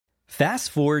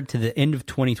Fast forward to the end of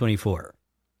 2024.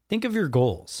 Think of your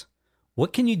goals.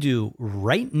 What can you do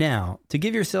right now to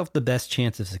give yourself the best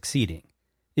chance of succeeding?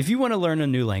 If you want to learn a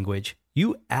new language,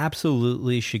 you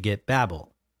absolutely should get Babbel.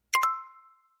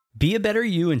 Be a better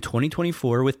you in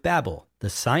 2024 with Babbel, the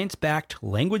science-backed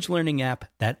language learning app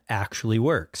that actually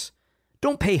works.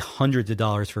 Don't pay hundreds of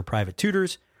dollars for private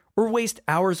tutors or waste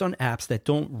hours on apps that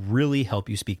don't really help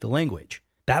you speak the language.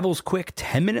 Babbel's quick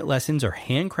 10-minute lessons are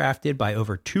handcrafted by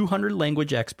over 200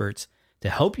 language experts to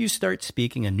help you start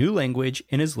speaking a new language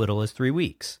in as little as 3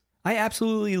 weeks. I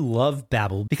absolutely love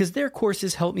Babbel because their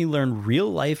courses help me learn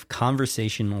real-life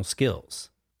conversational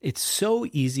skills. It's so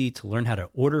easy to learn how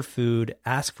to order food,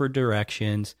 ask for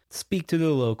directions, speak to the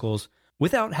locals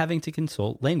without having to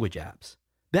consult language apps.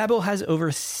 Babbel has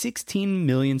over 16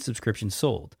 million subscriptions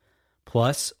sold.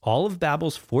 Plus, all of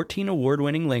Babbel's 14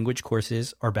 award-winning language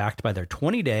courses are backed by their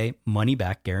 20-day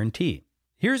money-back guarantee.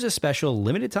 Here's a special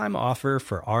limited-time offer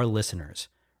for our listeners.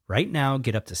 Right now,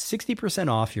 get up to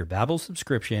 60% off your Babbel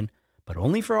subscription, but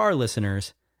only for our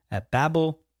listeners at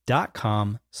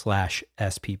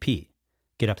babbel.com/SPP.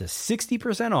 Get up to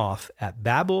 60% off at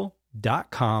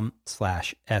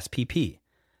babbel.com/SPP.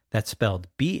 That's spelled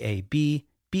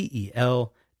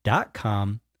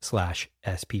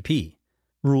BABBEL.com/SPP.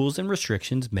 Rules and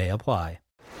restrictions may apply.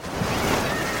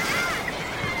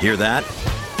 Hear that?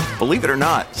 Believe it or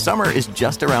not, summer is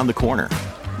just around the corner.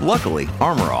 Luckily,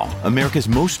 Armor All, America's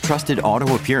most trusted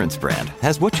auto appearance brand,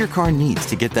 has what your car needs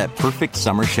to get that perfect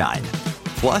summer shine.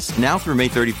 Plus, now through May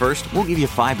 31st, we'll give you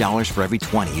 $5 for every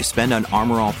 $20 you spend on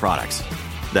Armor All products.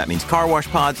 That means car wash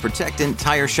pods, protectant,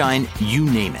 tire shine, you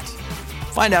name it.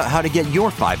 Find out how to get your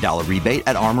 $5 rebate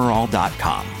at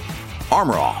armorall.com.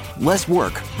 Armor All, less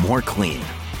work, more clean.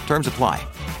 Terms apply.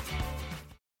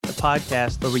 The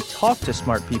podcast where we talk to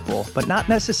smart people, but not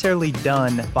necessarily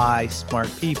done by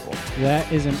smart people. That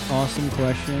is an awesome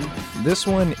question. This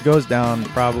one goes down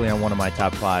probably on one of my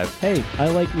top 5. Hey, I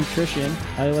like nutrition.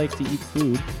 I like to eat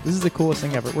food. This is the coolest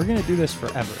thing ever. We're going to do this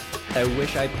forever. I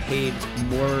wish I paid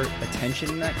more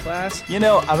attention in that class. You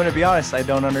know, I'm going to be honest, I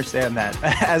don't understand that.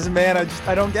 As a man,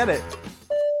 I don't get it.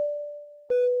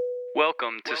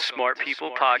 Welcome to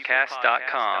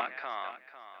smartpeoplepodcast.com.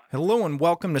 Hello and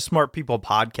welcome to Smart People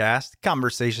Podcast,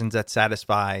 conversations that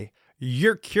satisfy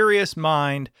your curious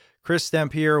mind. Chris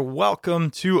Stemp here. Welcome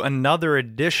to another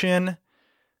edition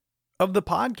of the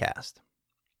podcast.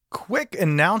 Quick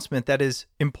announcement that is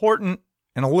important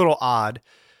and a little odd.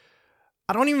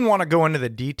 I don't even want to go into the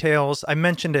details. I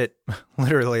mentioned it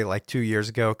literally like 2 years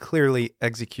ago. Clearly,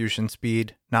 execution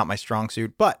speed, not my strong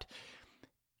suit. But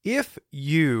if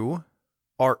you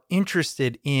are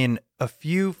interested in a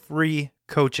few free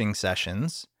coaching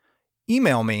sessions,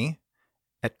 email me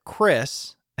at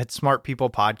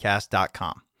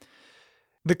chris@smartpeoplepodcast.com.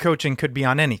 The coaching could be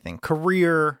on anything: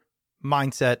 career,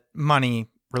 mindset,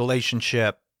 money,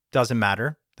 relationship, doesn't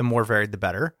matter. The more varied, the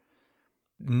better.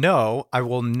 No, I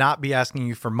will not be asking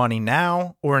you for money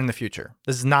now or in the future.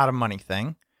 This is not a money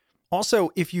thing.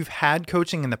 Also, if you've had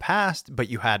coaching in the past, but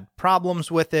you had problems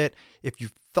with it, if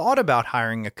you've thought about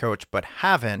hiring a coach but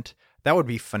haven't, that would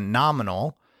be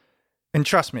phenomenal. And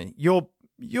trust me, you'll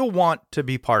want to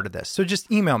be part of this. So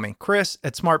just email me,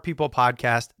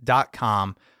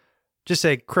 chris@smartpeoplepodcast.com. Just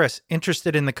say, Chris,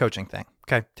 interested in the coaching thing.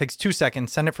 Okay. Takes 2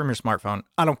 seconds. Send it from your smartphone.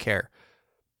 I don't care.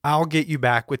 I'll get you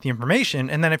back with the information.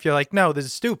 And then if you're like, no, this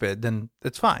is stupid, then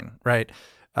it's fine, right?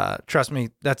 Trust me,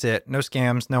 that's it. No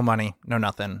scams, no money, no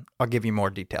nothing. I'll give you more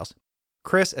details.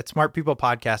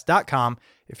 Chris@smartpeoplepodcast.com.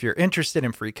 If you're interested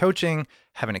in free coaching,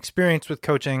 have an experience with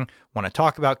coaching, want to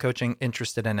talk about coaching,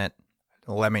 interested in it,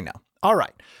 let me know. All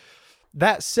right.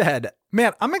 That said,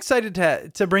 man, I'm excited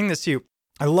to bring this to you.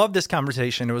 I love this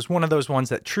conversation. It was one of those ones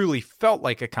that truly felt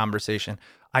like a conversation.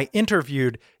 I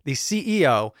interviewed the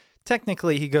CEO.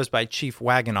 Technically, he goes by Chief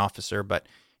Wagon Officer, but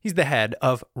he's the head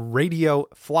of Radio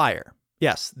Flyer.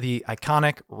 Yes, the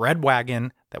iconic red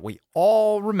wagon that we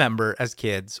all remember as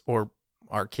kids, or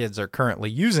our kids are currently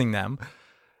using them.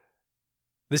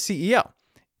 The CEO.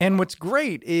 And what's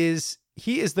great is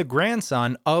he is the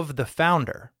grandson of the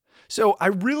founder. So I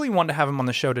really want to have him on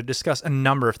the show to discuss a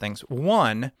number of things.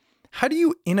 One, how do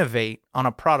you innovate on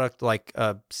a product like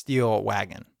a steel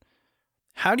wagon?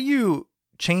 How do you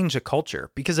change a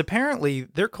culture? Because apparently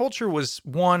their culture was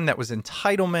one that was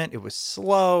entitlement. It was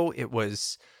slow. It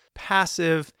was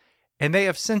passive. And they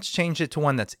have since changed it to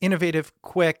one that's innovative,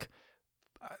 quick.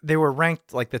 They were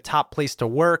ranked like the top place to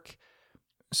work.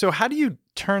 So how do you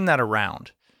turn that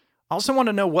around? I also want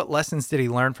to know, what lessons did he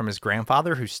learn from his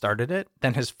grandfather who started it,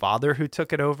 then his father who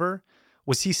took it over?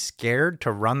 Was he scared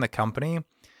to run the company?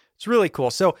 It's really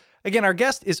cool. So Again, our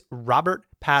guest is Robert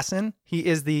Pasin. He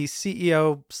is the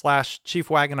CEO / Chief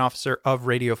Wagon Officer of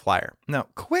Radio Flyer. Now,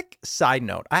 quick side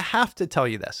note. I have to tell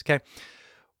you this, okay?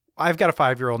 I've got a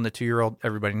 5-year-old and a 2-year-old.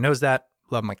 Everybody knows that.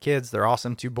 Love my kids. They're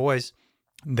awesome. 2 boys.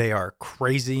 They are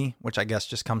crazy, which I guess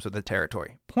just comes with the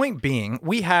territory. Point being,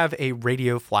 we have a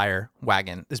Radio Flyer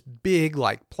wagon, this big,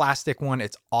 like, plastic one.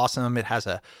 It's awesome. It has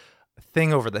a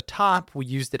thing over the top. We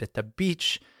used it at the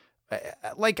beach.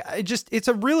 It's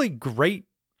a really great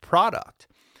product.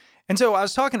 And so I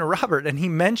was talking to Robert, and he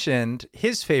mentioned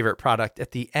his favorite product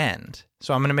at the end.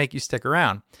 So I'm going to make you stick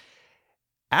around.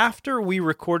 After we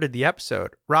recorded the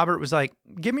episode, Robert was like,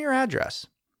 give me your address.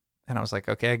 And I was like,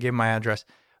 okay, I gave him my address.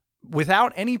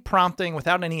 Without any prompting,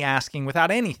 without any asking,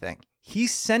 without anything, he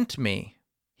sent me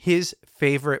his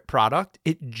favorite product.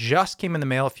 It just came in the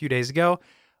mail a few days ago.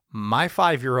 My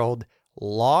 5-year-old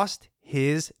lost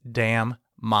his damn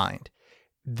mind.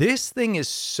 This thing is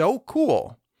so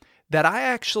cool that I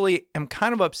actually am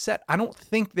kind of upset. I don't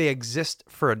think they exist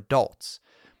for adults.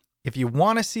 If you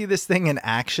want to see this thing in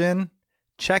action,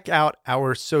 check out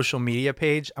our social media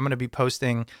page. I'm going to be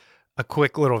posting a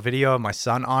quick little video of my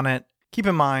son on it. Keep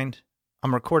in mind,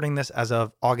 I'm recording this as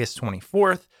of August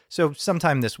 24th. So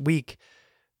sometime this week,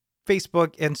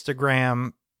 Facebook,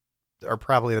 Instagram are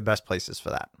probably the best places for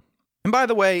that. And by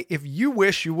the way, if you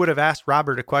wish you would have asked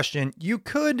Robert a question, you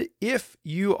could if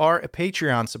you are a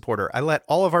Patreon supporter. I let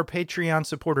all of our Patreon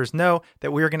supporters know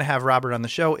that we are going to have Robert on the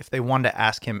show if they wanted to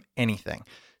ask him anything.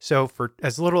 So for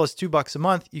as little as $2 a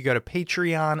month, you go to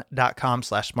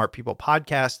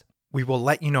patreon.com/smartpeoplepodcast. We will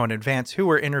let you know in advance who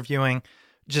we're interviewing.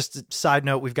 Just a side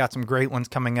note, we've got some great ones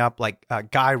coming up, like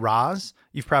Guy Raz,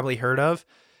 you've probably heard of.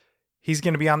 He's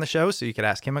going to be on the show, so you could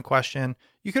ask him a question.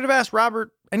 You could have asked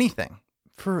Robert anything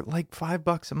for like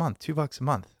 $5 a month, $2 a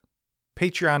month.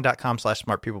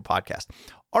 Patreon.com/smartpeoplepodcast.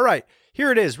 All right,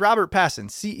 here it is. Robert Pasin,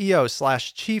 CEO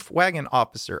 / Chief Wagon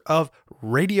Officer of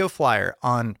Radio Flyer,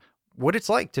 on what it's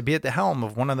like to be at the helm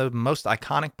of one of the most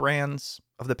iconic brands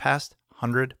of the past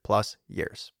 100+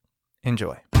 years.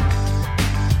 Enjoy.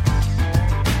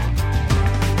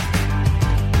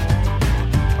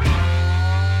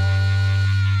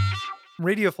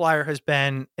 Radio Flyer has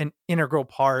been an integral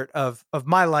part of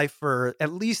my life for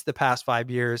at least the past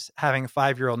 5 years, having a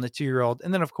 5-year-old and a 2-year-old.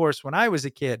 And then, of course, when I was a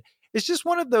kid, it's just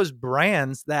one of those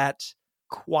brands that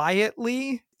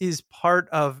quietly is part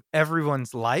of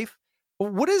everyone's life.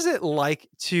 What is it like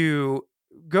to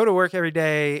go to work every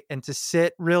day and to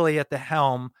sit really at the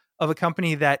helm of a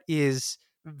company that is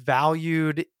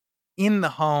valued in the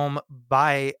home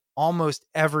by almost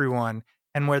everyone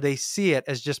and where they see it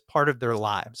as just part of their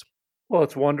lives? Well,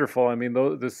 it's wonderful. I mean,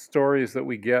 the stories that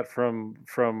we get from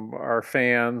our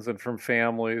fans and from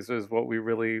families is what we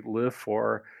really live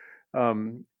for.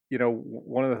 One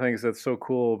of the things that's so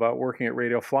cool about working at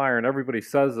Radio Flyer, and everybody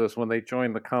says this when they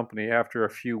join the company after a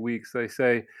few weeks, they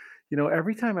say,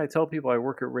 every time I tell people I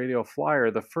work at Radio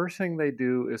Flyer, the first thing they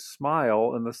do is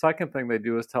smile, and the second thing they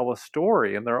do is tell a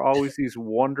story. And there are always these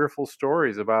wonderful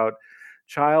stories about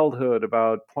childhood,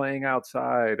 about playing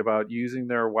outside, about using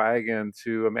their wagon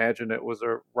to imagine it was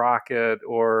a rocket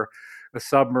or a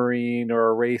submarine or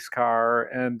a race car,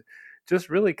 and just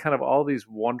really kind of all these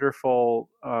wonderful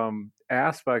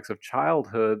aspects of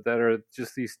childhood that are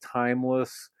just these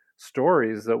timeless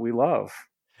stories that we love.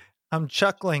 I'm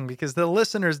chuckling because the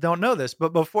listeners don't know this,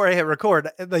 but before I hit record,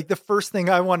 like the first thing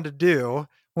I wanted to do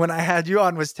when I had you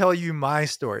on was tell you my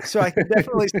story. So I can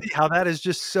definitely see how that is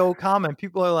just so common.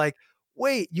 People are like,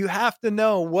 wait, you have to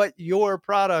know what your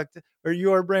product or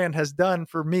your brand has done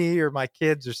for me or my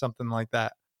kids or something like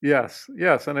that. Yes.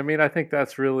 And I mean, I think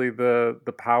that's really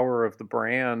the power of the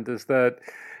brand, is that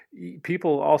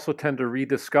people also tend to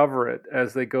rediscover it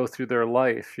as they go through their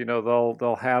life.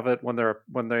 They'll have it when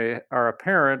they are a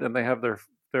parent and they have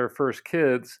their first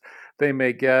kids. They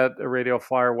may get a Radio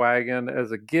Flyer wagon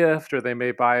as a gift, or they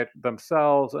may buy it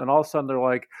themselves, and all of a sudden they're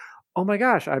like, oh my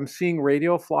gosh, I'm seeing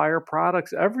Radio Flyer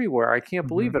products everywhere. I can't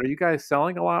believe it. Are you guys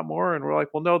selling a lot more? And we're like,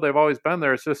 well, no, they've always been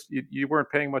there. It's just you weren't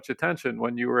paying much attention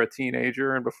when you were a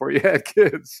teenager and before you had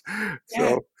kids.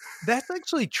 Yeah, that's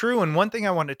actually true. And one thing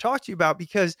I wanted to talk to you about,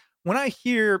 because when I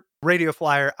hear Radio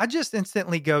Flyer, I just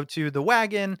instantly go to the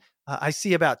wagon. I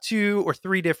see about 2 or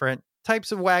 3 different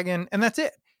types of wagon, and that's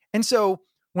it. And so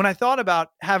when I thought about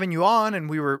having you on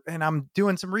and I'm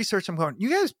doing some research, I'm going, you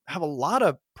guys have a lot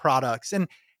of products. And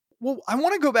well, I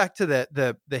want to go back to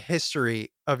the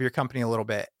history of your company a little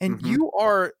bit. And you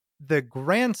are the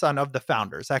grandson of the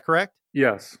founder. Is that correct?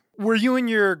 Yes. Were you and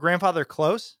your grandfather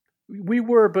close? We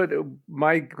were, but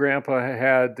my grandpa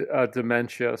had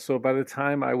dementia. So by the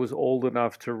time I was old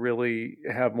enough to really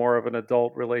have more of an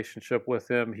adult relationship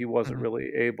with him, he wasn't Mhm.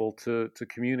 really able to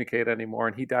communicate anymore.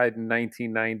 And he died in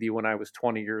 1990 when I was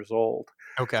 20 years old.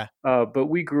 Okay. But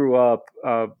we grew up,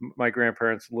 my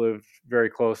grandparents lived very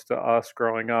close to us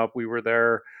growing up. We were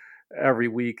there every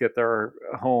week at their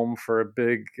home for a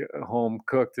big home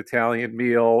cooked Italian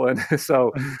meal. And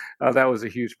so that was a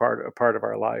part of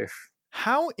our life.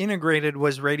 How integrated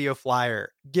was Radio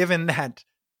Flyer given that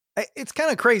it's kind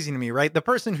of crazy to me, right? The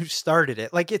person who started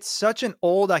it, like it's such an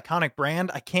old iconic brand.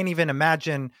 I can't even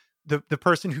imagine the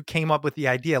person who came up with the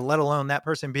idea, let alone that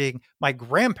person being my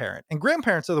grandparent. And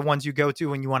grandparents are the ones you go to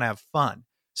when you want to have fun.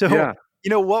 So, Yeah.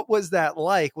 what was that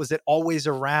like? Was it always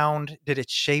around? Did it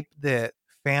shape the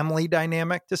family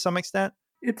dynamic to some extent?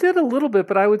 It did a little bit,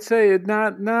 but I would say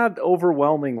not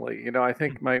overwhelmingly. I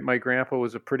think my grandpa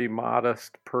was a pretty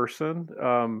modest person.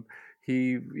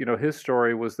 His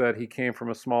story was that he came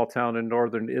from a small town in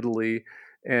northern Italy,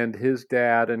 and his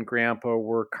dad and grandpa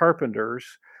were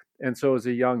carpenters. And so, as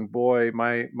a young boy,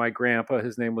 my grandpa,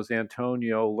 his name was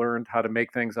Antonio, learned how to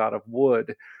make things out of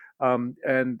wood.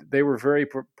 And they were very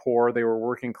poor. They were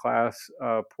working class,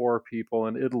 poor people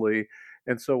in Italy.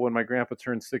 And so when my grandpa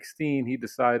turned 16, he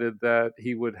decided that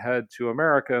he would head to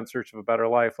America in search of a better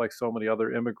life, like so many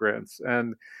other immigrants.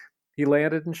 And he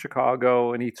landed in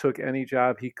Chicago and he took any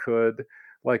job he could,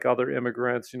 like other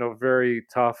immigrants, very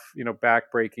tough,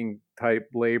 backbreaking type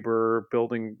labor,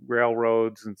 building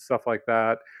railroads and stuff like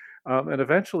that. And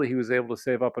eventually he was able to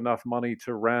save up enough money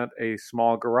to rent a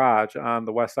small garage on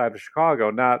the west side of Chicago,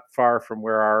 not far from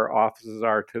where our offices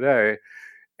are today.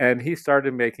 And he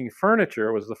started making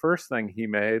furniture, was the first thing he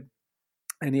made.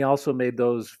 And he also made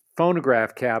those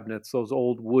phonograph cabinets, those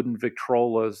old wooden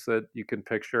Victrolas that you can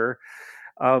picture.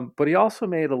 But he also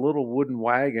made a little wooden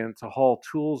wagon to haul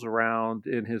tools around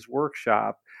in his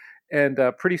workshop. And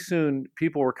pretty soon,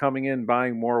 people were coming in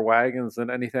buying more wagons than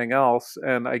anything else.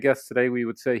 And I guess today we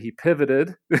would say he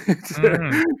pivoted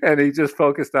Mm. and he just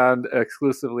focused on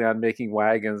exclusively on making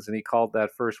wagons. And he called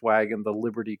that first wagon the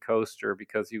Liberty Coaster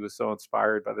because he was so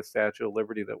inspired by the Statue of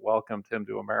Liberty that welcomed him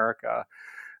to America.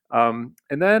 And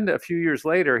then a few years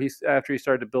later, after he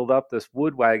started to build up this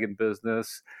wood wagon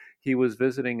business, he was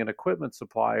visiting an equipment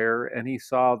supplier and he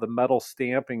saw the metal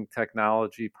stamping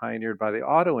technology pioneered by the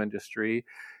auto industry.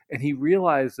 And he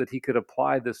realized that he could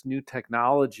apply this new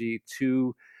technology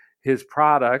to his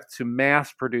product to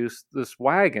mass produce this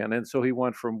wagon. And so he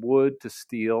went from wood to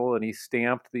steel and he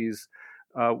stamped these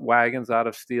wagons out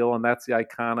of steel. And that's the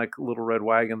iconic little red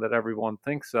wagon that everyone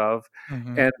thinks of.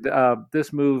 Mhm. And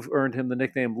this move earned him the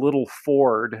nickname Little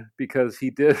Ford because he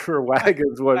did for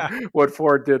wagons what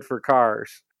Ford did for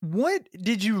cars. What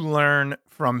did you learn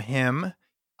from him,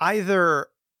 either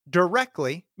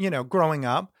directly, growing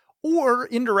up, or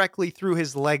indirectly through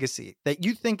his legacy that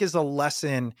you think is a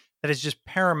lesson that is just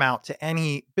paramount to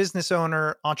any business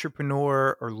owner,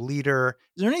 entrepreneur, or leader?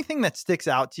 Is there anything that sticks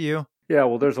out to you? Yeah,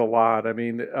 well, there's a lot. I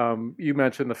mean, you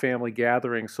mentioned the family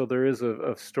gathering. So there is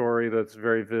a story that's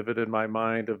very vivid in my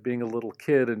mind of being a little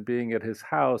kid and being at his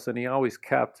house. And he always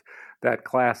kept that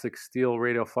classic steel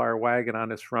Radio Flyer wagon on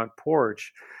his front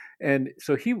porch. And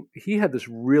so he had this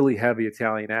really heavy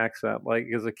Italian accent. Like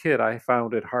as a kid, I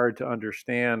found it hard to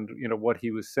understand, what he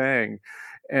was saying.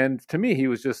 And to me, he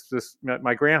was just this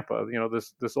my grandpa,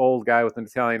 this old guy with an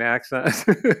Italian accent.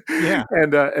 Yeah.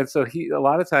 And so he a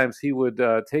lot of times he would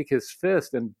take his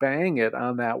fist and bang it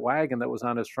on that wagon that was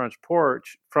on his front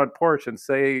porch and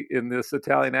say in this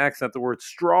Italian accent the word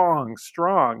strong,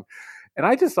 strong. And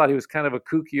I just thought he was kind of a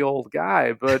kooky old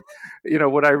guy. But,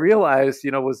 what I realized,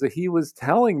 was that he was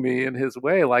telling me in his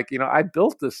way, like, I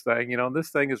built this thing, and this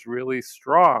thing is really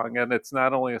strong. And it's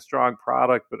not only a strong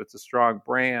product, but it's a strong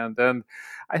brand. And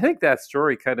I think that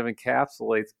story kind of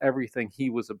encapsulates everything he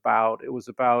was about. It was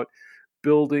about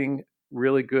building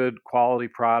really good quality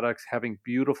products, having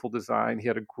beautiful design. He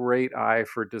had a great eye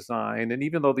for design. And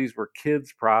even though these were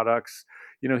kids' products,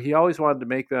 he always wanted to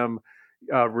make them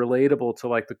relatable to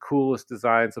like the coolest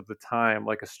designs of the time,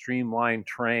 like a streamlined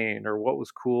train or what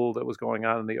was cool that was going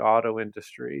on in the auto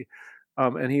industry.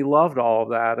 And he loved all of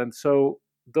that. And so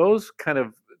those kind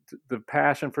of the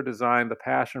passion for design, the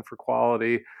passion for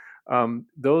quality,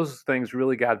 those things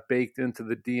really got baked into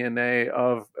the DNA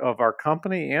of our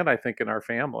company and I think in our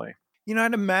family.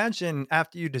 I'd imagine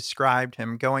after you described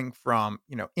him going from,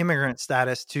 immigrant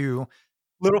status to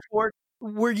Little Ford,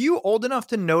 were you old enough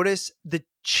to notice the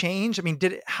change? I mean,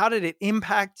 how did it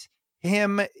impact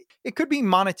him? It could be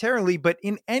monetarily, but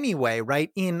in any way, right?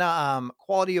 In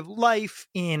quality of life,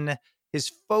 in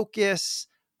his focus.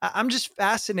 I'm just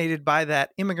fascinated by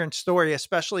that immigrant story,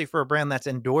 especially for a brand that's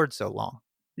endured so long.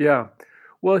 Yeah.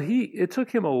 Well, it took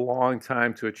him a long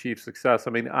time to achieve success.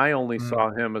 I mean, I only Mm,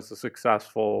 saw him as a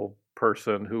successful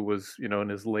person who was, in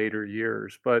his later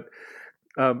years, but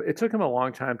it took him a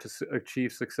long time to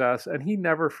achieve success, and he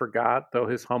never forgot, though,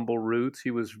 his humble roots.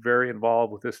 He was very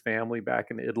involved with his family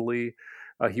back in Italy.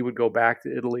 He would go back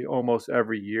to Italy almost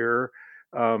every year,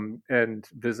 and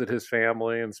visit his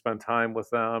family and spend time with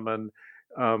them.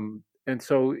 And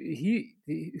so he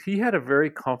had a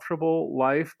very comfortable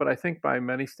life, but I think by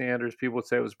many standards, people would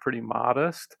say it was pretty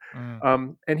modest.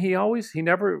 mm. And he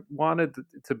never wanted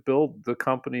to build the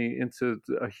company into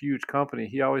a huge company.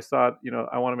 He always thought,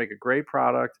 I want to make a great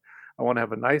product. I want to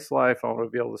have a nice life. I want to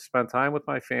be able to spend time with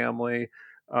my family,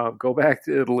 go back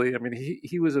to Italy. I mean,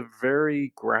 he was a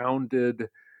very grounded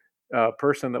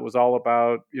person that was all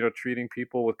about, treating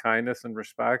people with kindness and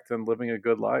respect and living a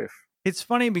good life. It's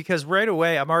funny because right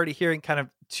away I'm already hearing kind of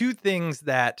two things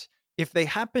that if they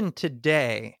happened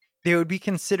today, they would be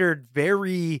considered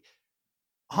very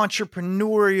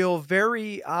entrepreneurial,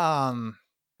 very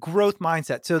growth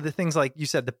mindset. So the things like you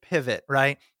said, the pivot,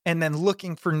 right? And then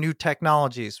looking for new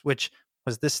technologies, which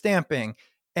was the stamping,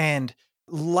 and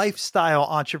lifestyle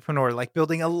entrepreneur, like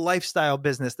building a lifestyle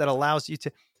business that allows you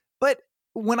to. But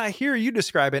when I hear you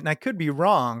describe it, and I could be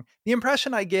wrong, the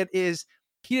impression I get is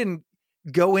he didn't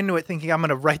go into it thinking I'm going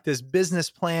to write this business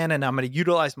plan and I'm going to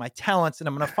utilize my talents and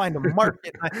I'm going to find a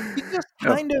market. He just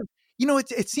Yeah. kind of,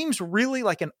 it seems really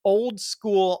like an old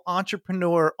school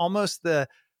entrepreneur, almost the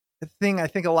thing I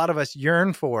think a lot of us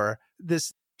yearn for,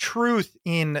 this truth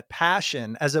in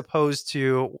passion, as opposed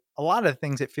to a lot of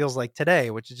things it feels like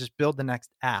today, which is just build the next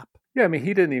app. Yeah, I mean,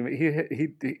 he didn't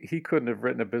even he couldn't have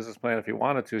written a business plan if he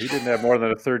wanted to. He didn't have more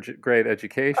than a third grade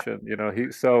education,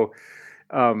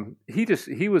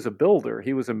 he was a builder.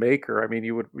 He was a maker. I mean,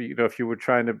 if you were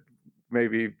trying to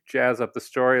maybe jazz up the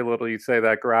story a little, you'd say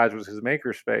that garage was his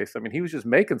maker space. I mean, he was just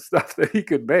making stuff that he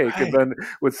could make and then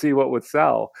would see what would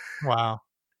sell. Wow.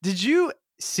 Did you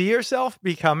see yourself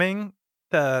becoming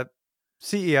the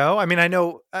CEO? I mean, I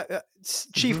know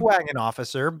chief wagon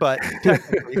officer, but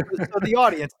technically, so the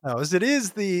audience knows it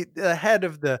is the head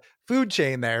of the food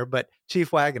chain there, but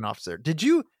chief wagon officer. Did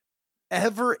you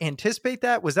ever anticipate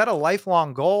that? Was that a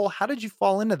lifelong goal? How did you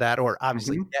fall into that, or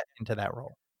obviously get into that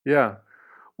role? Yeah.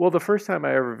 Well, the first time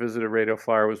I ever visited Radio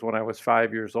Flyer was when I was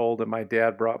 5 years old, and my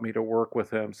dad brought me to work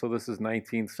with him. So this is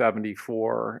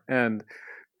 1974. And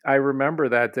I remember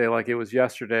that day like it was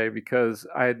yesterday because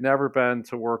I had never been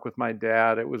to work with my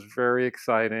dad. It was very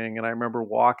exciting. And I remember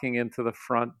walking into the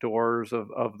front doors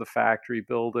of the factory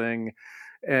building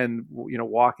and,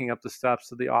 walking up the steps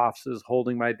to the offices,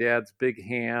 holding my dad's big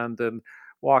hand and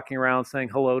walking around saying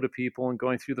hello to people and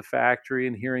going through the factory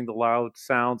and hearing the loud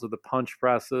sounds of the punch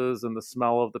presses and the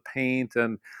smell of the paint.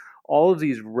 And all of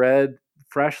these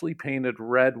freshly painted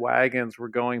red wagons were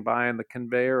going by on the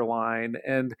conveyor line.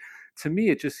 And to me,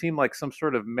 it just seemed like some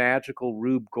sort of magical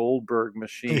Rube Goldberg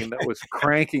machine that was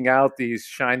cranking out these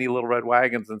shiny little red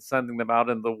wagons and sending them out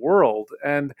in the world.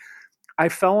 And I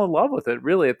fell in love with it,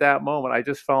 really, at that moment. I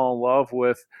just fell in love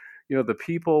with, the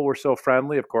people were so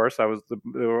friendly. Of course, I was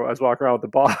walking around with the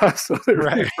boss, so they were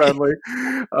really friendly.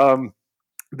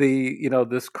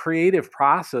 This creative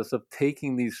process of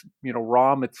taking these,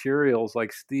 raw materials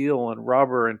like steel and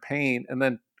rubber and paint and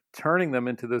then turning them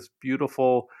into this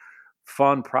beautiful,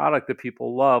 fun product that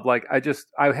people love. Like I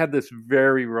had this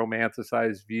very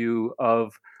romanticized view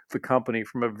of the company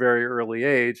from a very early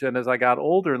age. And as I got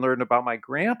older and learned about my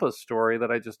grandpa's story that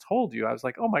I just told you, I was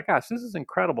like, oh my gosh, this is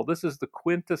incredible. This is the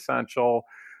quintessential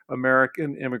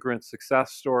American immigrant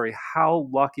success story. How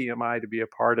lucky am I to be a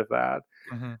part of that?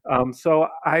 So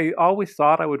I always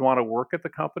thought I would want to work at the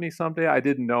company someday. I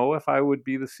didn't know if I would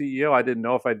be the CEO. I didn't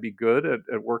know if I'd be good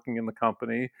at working in the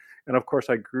company. And of course,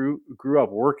 I grew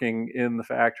up working in the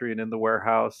factory and in the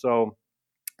warehouse.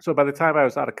 So by the time I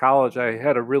was out of college, I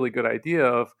had a really good idea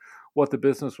of what the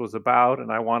business was about,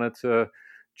 and I wanted to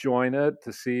join it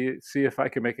to see if I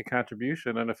could make a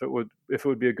contribution and if it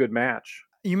would be a good match.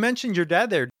 You mentioned your dad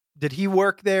there. Did he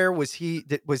work there? Was he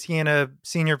in a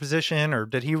senior position, or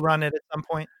did he run it at some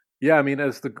point? Yeah, I mean,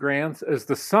 as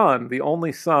the son, the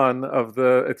only son of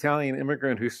the Italian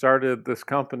immigrant who started this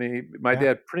company, my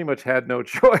dad pretty much had no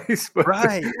choice but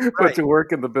to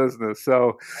work in the business.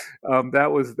 So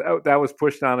that was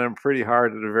pushed on him pretty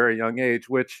hard at a very young age,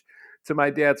 which, to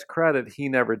my dad's credit, he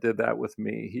never did that with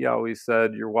me. He always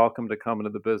said, "You're welcome to come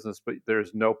into the business, but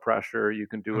there's no pressure. You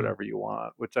can do whatever you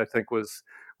want," which I think was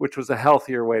a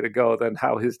healthier way to go than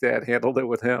how his dad handled it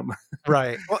with him.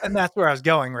 Right. Well, and that's where I was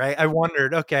going, right? I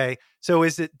wondered, okay, so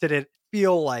did it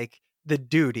feel like the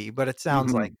duty, but it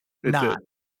sounds like It not. did.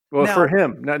 Well, Now, for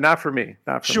him, not for me,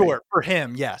 not for me. sure, for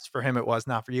him, yes, for him it was,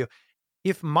 not for you.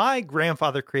 If my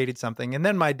grandfather created something and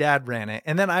then my dad ran it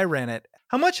and then I ran it,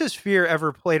 how much has fear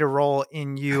ever played a role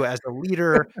in you as a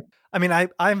leader? I mean, I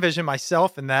envision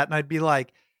myself in that and I'd be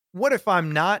like, what if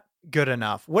I'm not good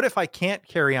enough? What if I can't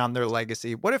carry on their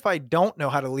legacy? What if I don't know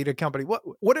how to lead a company?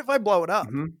 What if I blow it up?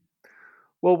 Mhm.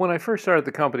 Well, when I first started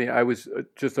the company, I was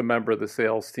just a member of the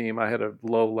sales team. I had a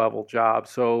low level job,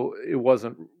 so it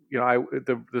wasn't,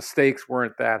 the stakes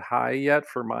weren't that high yet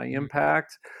for my Mhm.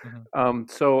 impact. Mhm.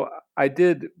 So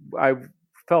I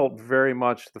felt very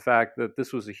much the fact that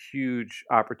this was a huge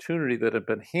opportunity that had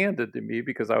been handed to me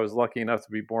because I was lucky enough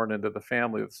to be born into the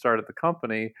family that started the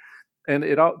company, and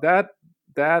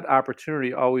that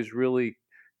opportunity always really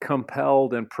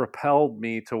compelled and propelled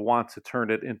me to want to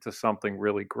turn it into something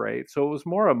really great. So it was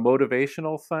more a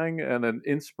motivational thing and an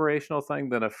inspirational thing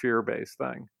than a fear-based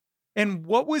thing. And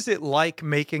what was it like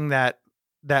making that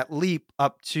leap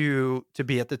up to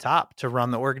be at the top, to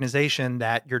run the organization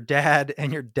that your dad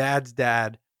and your dad's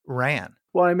dad ran?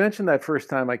 Well, I mentioned that first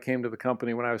time I came to the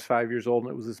company when I was 5 years old,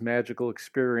 and it was this magical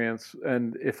experience.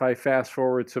 And if I fast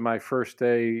forward to my first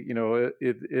day, in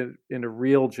a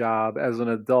real job as an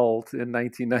adult in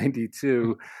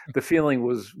 1992, the feeling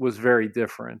was very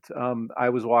different. I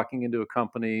was walking into a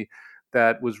company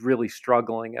that was really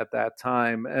struggling at that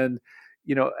time, and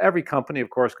every company, of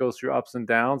course, goes through ups and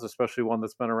downs, especially one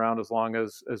that's been around as long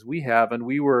as we have. And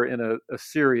we were in a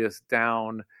serious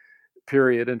down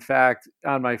period. In fact,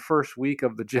 on my first week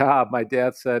of the job, my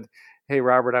dad said, "Hey,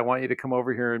 Robert, I want you to come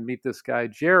over here and meet this guy,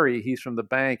 Jerry. He's from the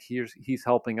bank. He's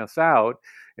helping us out."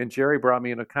 And Jerry brought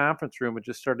me in a conference room and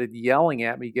just started yelling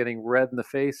at me, getting red in the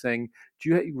face, saying, "Do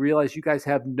you realize you guys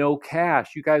have no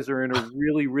cash? You guys are in a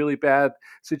really, really bad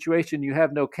situation. You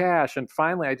have no cash." And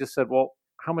finally, I just said, "Well,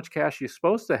 how much cash are you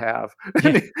supposed to have?"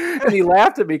 Yeah. And he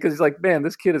laughed at me because he's like, "Man,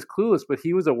 this kid is clueless." But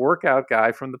he was a workout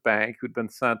guy from the bank who'd been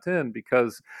sent in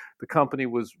because the company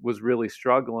was really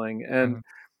struggling. And Mhm.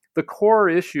 the core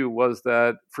issue was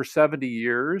that for 70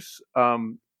 years,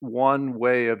 one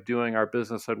way of doing our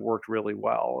business had worked really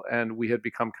well. And we had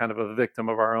become kind of a victim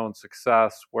of our own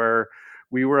success, where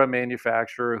we were a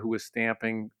manufacturer who was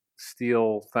stamping out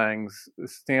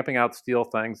steel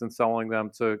things and selling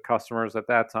them to customers at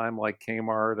that time, like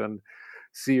Kmart and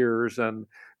Sears, and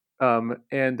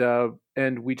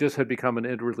we just had become an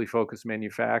inwardly focused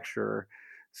manufacturer.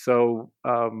 So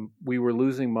we were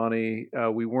losing money.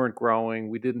 We weren't growing.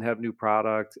 We didn't have new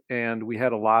product, and we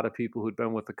had a lot of people who'd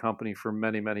been with the company for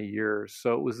many, many years.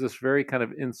 So it was this very kind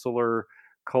of insular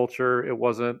culture. It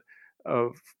wasn't a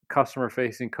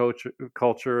customer-facing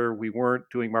culture. We weren't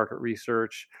doing market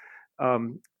research.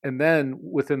 And then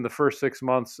within the first 6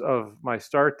 months of my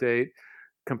start date,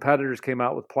 competitors came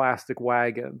out with plastic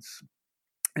wagons.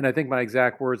 And I think my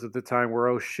exact words at the time were,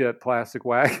 "Oh shit, plastic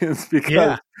wagons," because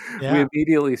Yeah. we Yeah.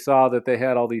 immediately saw that they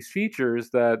had all these features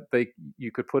that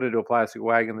you could put into a plastic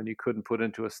wagon that you couldn't put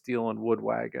into a steel and wood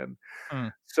wagon.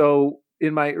 Mm. So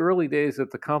in my early days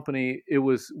at the company,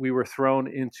 we were thrown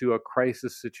into a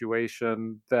crisis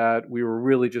situation that we were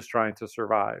really just trying to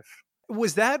survive.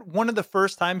 Was that one of the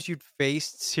first times you'd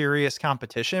faced serious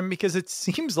competition? Because it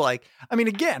seems like, I mean,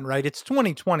 again, right? It's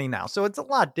 2020 now, so it's a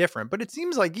lot different, but it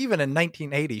seems like even in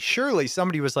 1980, surely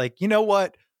somebody was like, you know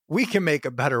what? We can make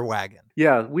a better wagon.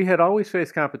 Yeah, we had always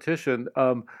faced competition.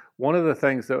 One of the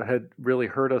things that had really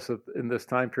hurt us in this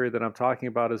time period that I'm talking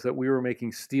about is that we were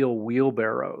making steel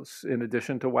wheelbarrows in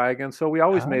addition to wagons. So we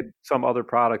always Oh, made some other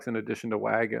products in addition to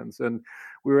wagons. And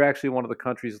we were actually one of the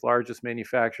country's largest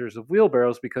manufacturers of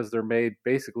wheelbarrows because they're made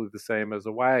basically the same as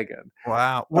a wagon.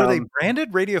 wow. Were they Um,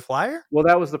 branded Radio Flyer? well,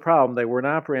 that was the problem. They were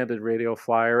not branded Radio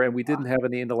Flyer, and we didn't have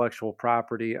any intellectual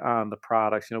property on the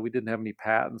products. We didn't have any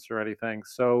patents or anything.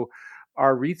 So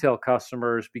our retail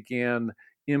customers began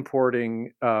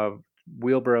importing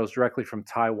wheelbarrows directly from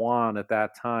Taiwan at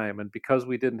that time. And because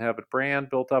we didn't have a brand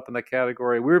built up in the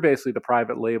category, we were basically the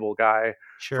private label guy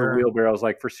for Sure. wheelbarrows,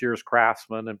 like for Sears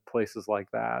Craftsman and places like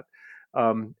that.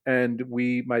 And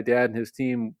my dad and his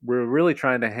team were really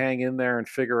trying to hang in there and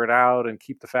figure it out and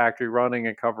keep the factory running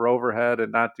and cover overhead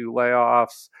and not do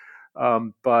layoffs.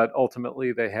 But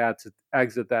ultimately, they had to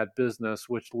exit that business,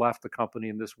 which left the company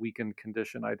in this weakened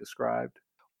condition I described.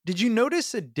 Did you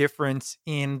notice a difference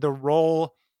in the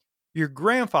role your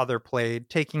grandfather played,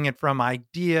 taking it from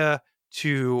idea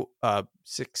to a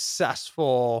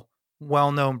successful,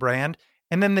 well-known brand,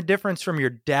 and then the difference from your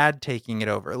dad taking it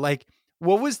over? Like,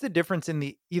 what was the difference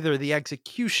in either the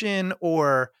execution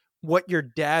or what your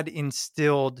dad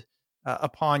instilled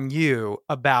upon you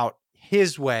about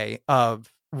his way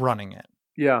of running it?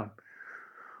 Yeah.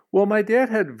 Well, my dad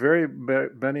had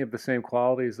many of the same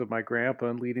qualities of my grandpa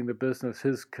in leading the business.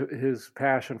 His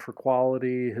passion for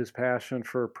quality, his passion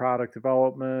for product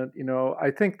development.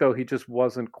 I think though he just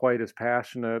wasn't quite as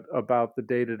passionate about the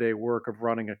day-to-day work of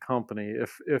running a company.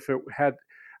 If it had,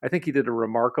 I think he did a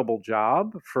remarkable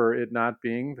job for it not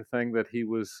being the thing that he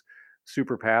was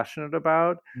super passionate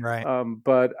about. Right.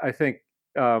 But I think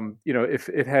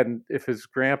if his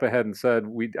grandpa hadn't said,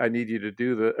 I need you to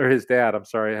do this, or his dad, I'm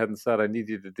sorry, hadn't said, I need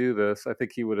you to do this, I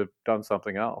think he would have done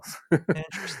something else.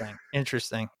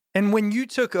 Interesting. And when you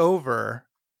took over,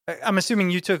 I'm assuming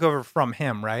you took over from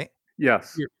him, right?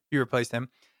 Yes. You replaced him.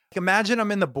 Imagine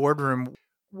I'm in the boardroom.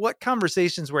 What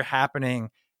conversations were happening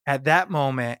at that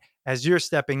moment as you're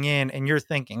stepping in and you're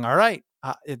thinking, all right,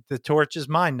 the torch is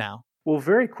mine now? Well,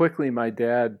 very quickly, my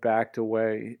dad backed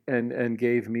away and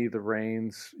gave me the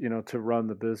reins, to run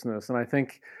the business. And I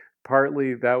think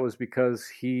partly that was because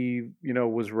he,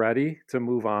 was ready to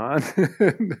move on,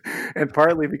 and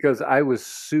partly because I was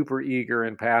super eager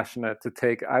and passionate to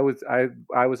take. I was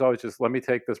always just, let me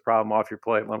take this problem off your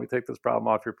plate. Let me take this problem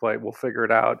off your plate. We'll figure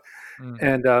it out.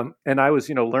 And I was,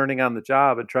 learning on the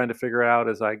job and trying to figure it out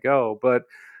as I go. But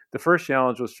the first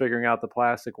challenge was figuring out the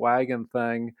plastic wagon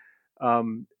thing.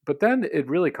 But then it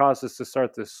really caused us to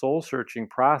start this soul searching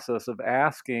process of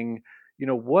asking,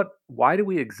 why do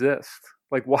we exist?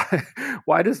 Like,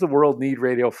 why does the world need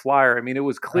Radio Flyer? I mean, it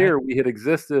was clear we had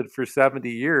existed for 70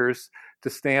 years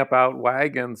to stamp out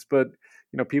wagons, but,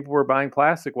 people were buying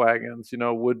plastic wagons.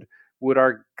 Would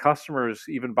our customers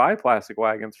even buy plastic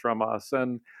wagons from us?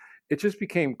 And it just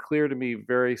became clear to me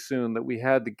very soon that we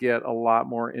had to get a lot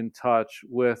more in touch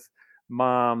with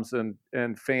moms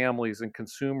and families and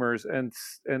consumers and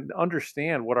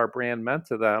understand what our brand meant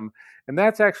to them. And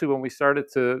that's actually when we started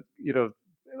to,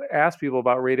 ask people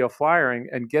about Radio Flyer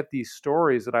and get these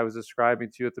stories that I was describing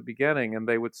to you at the beginning. And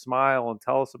they would smile and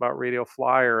tell us about Radio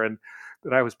Flyer, and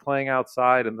that I was playing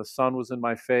outside and the sun was in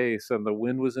my face and the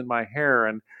wind was in my hair.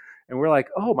 And we're like,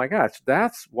 oh my gosh,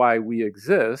 that's why we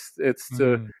exist. It's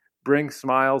to bring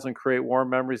smiles and create warm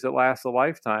memories that last a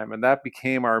lifetime. And that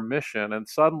became our mission. And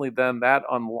suddenly then that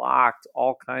unlocked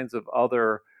all kinds of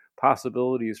other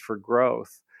possibilities for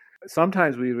growth.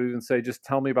 Sometimes we would even say, just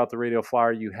tell me about the Radio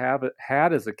Flyer you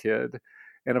had as a kid.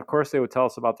 And of course they would tell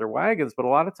us about their wagons, but a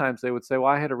lot of times they would say,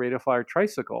 well, I had a Radio Flyer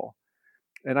tricycle.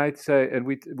 And I'd say, and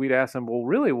we'd ask them, well,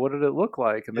 really, what did it look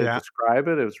like? And they'd describe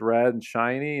it. It was red and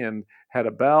shiny and had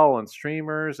a bell and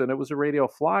streamers, and it was a Radio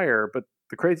Flyer. But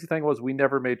the crazy thing was we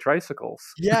never made tricycles.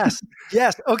 Yes.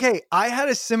 Okay. I had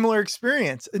a similar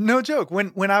experience. No joke.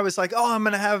 When I was like, oh, I'm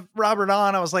going to have Robert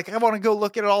on, I was like, I want to go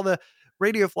look at all the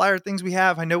Radio Flyer things we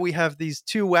have. I know we have these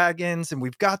 2 wagons and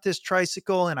we've got this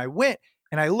tricycle. And I went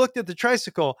and I looked at the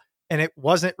tricycle and it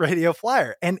wasn't Radio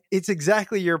Flyer. And it's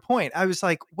exactly your point. I was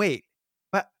like, wait,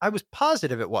 but I was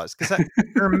positive it was, because I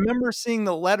remember seeing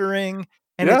the lettering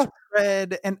and it's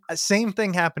red, and same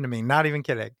thing happened to me. Not even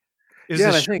kidding. It was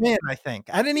a Schmin, I think.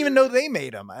 I didn't even know they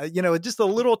made them. Just a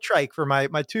little trike for my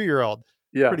 2-year-old.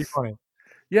 Yes. Pretty funny.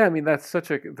 Yeah, I mean, that's such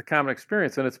the common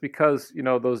experience. And it's because,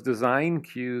 those design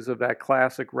cues of that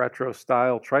classic retro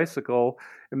style tricycle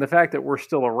and the fact that we're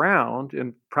still around,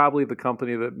 and probably the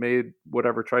company that made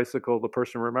whatever tricycle the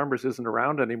person remembers isn't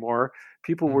around anymore.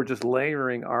 People were just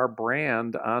layering our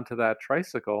brand onto that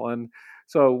tricycle. And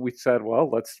so we said, well,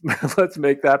 let's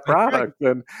make that product.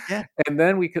 And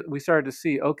then we started to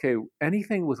see, okay,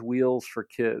 anything with wheels for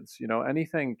kids,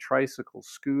 anything tricycles,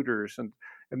 scooters, and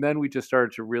then we just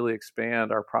started to really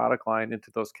expand our product line into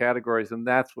those categories. And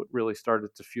that's what really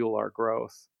started to fuel our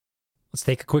growth. Let's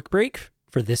take a quick break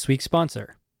for this week's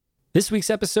sponsor. This week's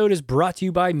episode is brought to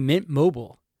you by Mint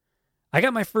Mobile. I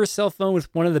got my first cell phone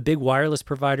with one of the big wireless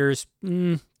providers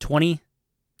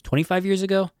 25 years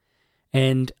ago.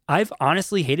 And I've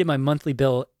honestly hated my monthly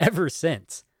bill ever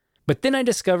since. But then I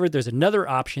discovered there's another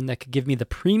option that could give me the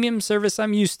premium service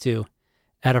I'm used to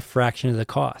at a fraction of the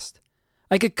cost.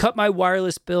 I could cut my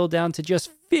wireless bill down to just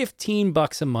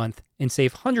 $15 a month and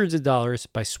save hundreds of dollars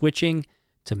by switching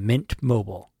to Mint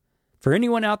Mobile. For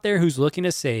anyone out there who's looking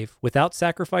to save without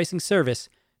sacrificing service,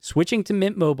 switching to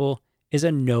Mint Mobile is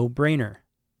a no-brainer.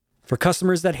 For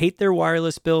customers that hate their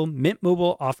wireless bill, Mint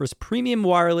Mobile offers premium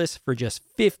wireless for just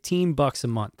 $15 a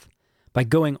month. By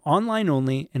going online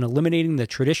only and eliminating the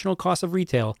traditional cost of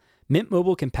retail, Mint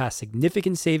Mobile can pass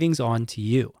significant savings on to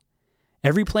you.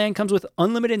 Every plan comes with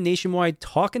unlimited nationwide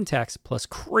talk and text plus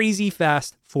crazy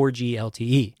fast 4G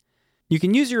LTE. You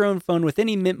can use your own phone with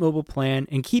any Mint Mobile plan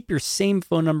and keep your same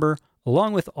phone number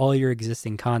along with all your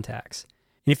existing contacts.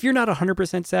 And if you're not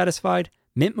 100% satisfied,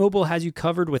 Mint Mobile has you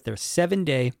covered with their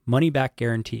 7-day money-back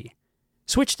guarantee.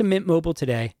 Switch to Mint Mobile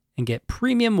today and get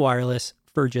premium wireless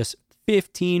for just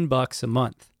 $15 a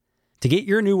month. To get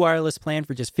your new wireless plan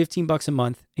for just $15 a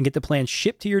month and get the plan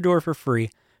shipped to your door for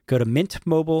free, go to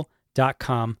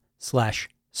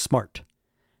mintmobile.com/smart.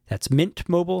 That's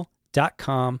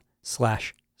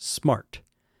mintmobile.com/smart.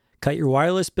 Cut your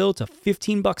wireless bill to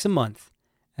 $15 a month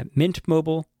at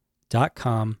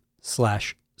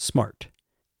mintmobile.com/smart.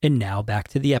 And now back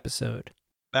to the episode.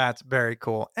 That's very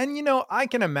cool. And, I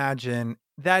can imagine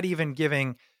that even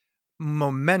giving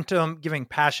momentum, giving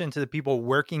passion to the people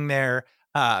working there,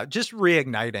 just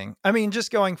reigniting. I mean, just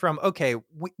going from, okay,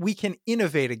 we can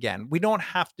innovate again. We don't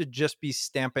have to just be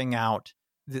stamping out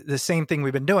the same thing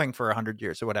we've been doing for 100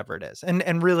 years or whatever it is,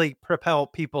 and really propel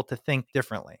people to think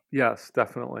differently. Yes,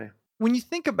 definitely. When you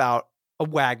think about a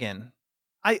wagon,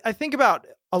 I think about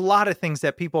a lot of things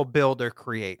that people build or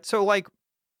create. So like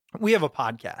we have a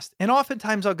podcast, and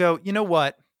oftentimes I'll go, you know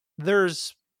what?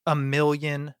 There's a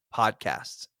million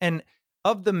podcasts, and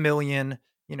of the million,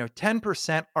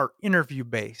 10% are interview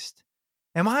based.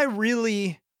 Am I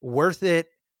really worth it?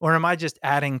 Or am I just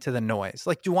adding to the noise?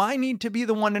 Like, do I need to be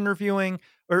the one interviewing,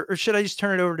 or should I just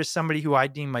turn it over to somebody who I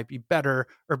deem might be better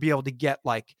or be able to get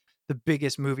like the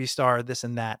biggest movie star, this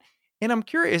and that? And I'm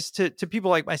curious to people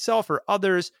like myself or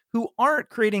others who aren't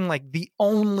creating like the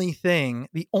only thing,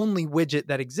 the only widget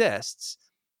that exists.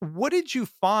 What did you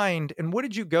find and what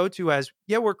did you go to as,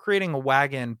 yeah, we're creating a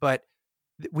wagon, but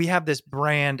we have this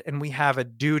brand and we have a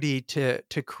duty to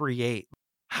create?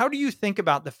 How do you think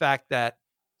about the fact that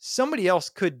somebody else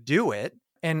could do it?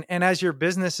 And as your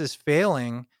business is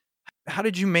failing, how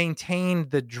did you maintain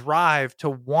the drive to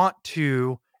want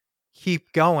to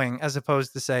keep going as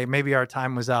opposed to say, maybe our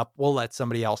time was up, we'll let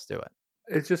somebody else do it?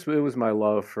 It was my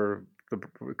love for the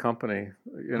company,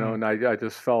 and I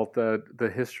just felt that the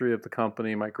history of the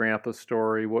company, my grandpa's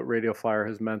story, what Radio Flyer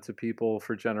has meant to people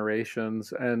for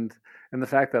generations, and the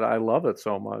fact that I love it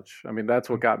so much. I mean, that's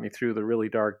what got me through the really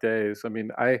dark days. I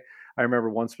mean, I remember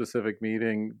one specific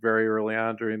meeting very early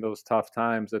on during those tough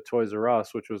times at Toys R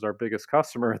Us, which was our biggest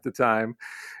customer at the time.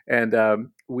 And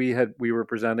we were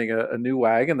presenting a new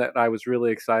wagon that I was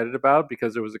really excited about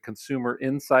because there was a consumer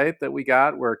insight that we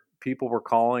got where people were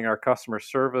calling our customer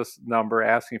service number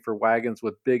asking for wagons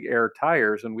with big air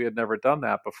tires, and we had never done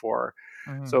that before.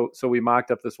 Mm-hmm. So we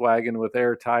mocked up this wagon with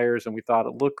air tires, and we thought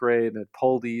it looked great and it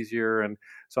pulled easier. And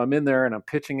so I'm in there and I'm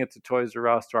pitching it to Toys R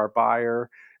Us, to our buyer,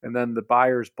 and then the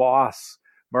buyer's boss,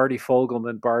 Marty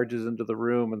Fogelman, barges into the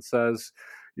room and says,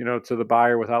 to the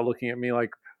buyer without looking at me,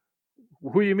 like,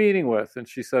 who are you meeting with? And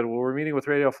she said, well, we're meeting with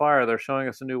Radio Flyer. They're showing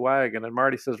us a new wagon. And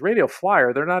Marty says, Radio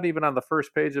Flyer? They're not even on the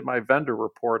first page of my vendor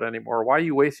report anymore. Why are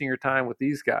you wasting your time with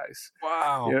these guys?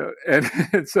 Wow. And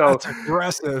so that's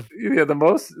aggressive. Yeah, the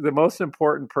most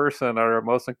important person or our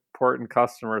most important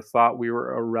customer thought we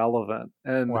were irrelevant.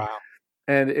 And wow.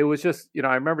 And it was just,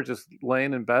 I remember just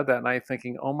laying in bed that night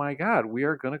thinking, oh my God, we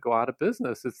are going to go out of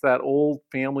business. It's that old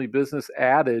family business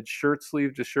adage, shirt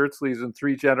sleeve to shirt sleeves in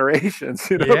 3 generations.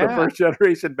 The first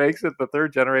generation makes it, the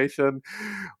third generation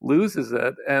loses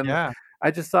it. And I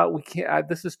just thought we can't,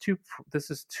 this is too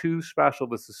special.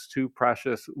 This is too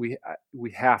precious. We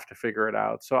have to figure it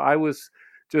out. So I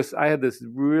had this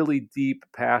really deep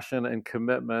passion and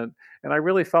commitment, and I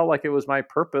really felt like it was my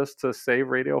purpose to save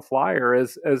Radio Flyer,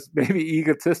 as maybe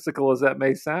egotistical as that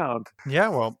may sound. Yeah,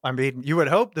 well, I mean, you would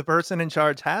hope the person in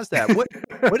charge has that.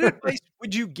 What advice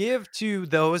would you give to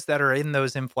those that are in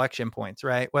those inflection points,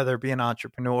 right? Whether it be an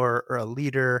entrepreneur or a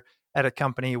leader at a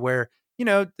company where,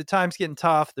 the time's getting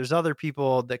tough, there's other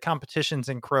people, the competition's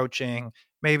encroaching,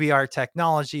 maybe our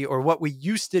technology or what we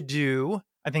used to do.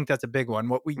 I think that's a big one.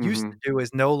 What we used to do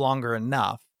is no longer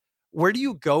enough. Where do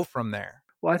you go from there?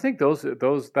 Well, I think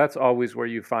that's always where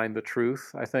you find the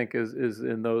truth. I think is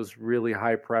in those really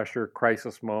high pressure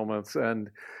crisis moments,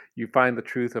 and you find the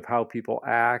truth of how people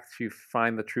act. You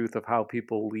find the truth of how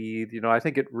people lead. I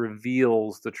think it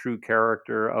reveals the true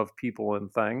character of people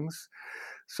and things.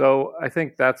 So I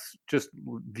think that's just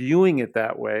viewing it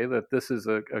that way, that this is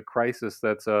a crisis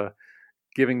that's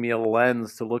giving me a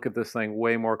lens to look at this thing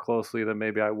way more closely than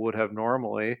maybe I would have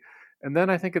normally. And then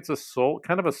I think it's a soul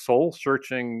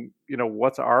searching,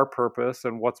 what's our purpose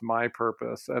and what's my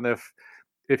purpose. And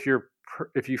if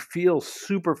you feel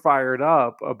super fired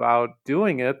up about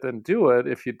doing it, then do it.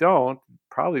 If you don't,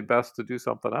 probably best to do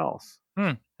something else.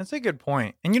 That's a good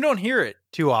point. And you don't hear it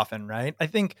too often, right? I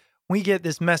think we get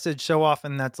this message so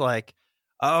often that's like,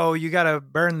 oh, you got to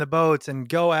burn the boats and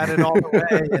go at it all the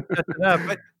way and set it up.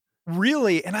 But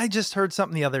really, and I just heard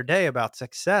something the other day about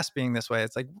success being this way.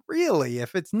 It's like, really,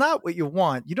 if it's not what you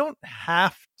want, you don't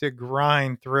have to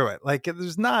grind through it. Like,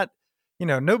 there's not,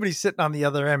 nobody's sitting on the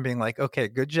other end being like, okay,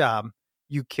 good job.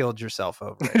 You killed yourself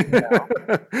over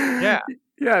it. Yeah.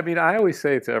 Yeah, I mean, I always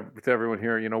say to everyone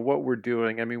here, what we're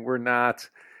doing. I mean, we're not,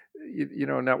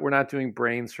 we're not doing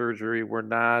brain surgery. We're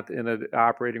not in an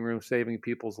operating room saving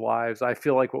people's lives. I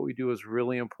feel like what we do is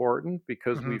really important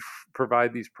because we Mhm.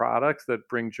 provide these products that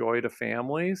bring joy to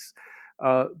families.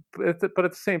 But at the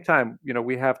same time,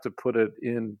 we have to put it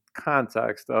in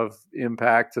context of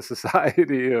impact to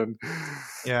society and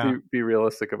Yeah. be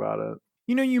realistic about it.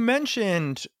 You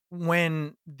mentioned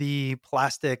when the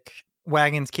plastic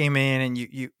wagons came in and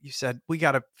you said we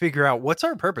got to figure out what's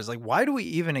our purpose? Like why do we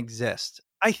even exist?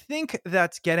 I think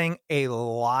that's getting a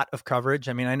lot of coverage.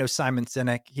 I mean, I know Simon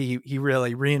Sinek, he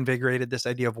really reinvigorated this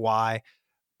idea of why.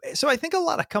 So I think a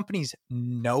lot of companies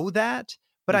know that,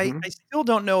 but I Hmm. still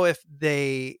don't know if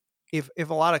if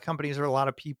a lot of companies or a lot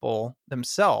of people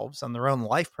themselves on their own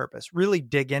life purpose really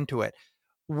dig into it.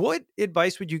 What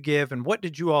advice would you give and what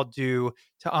did you all do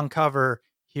to uncover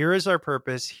here is our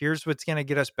purpose, here's what's going to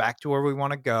get us back to where we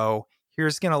want to go,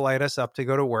 here's going to light us up to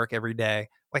go to work every day?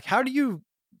 Like how do you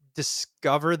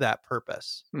discover that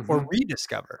purpose or Hmm.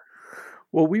 rediscover?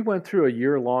 Well, we went through a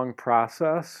year-long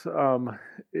process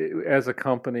as a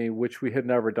company, which we had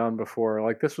never done before.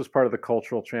 Like this was part of the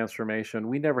cultural transformation.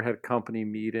 We never had company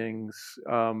meetings.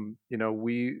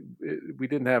 We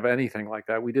didn't have anything like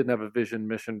that. We didn't have a vision,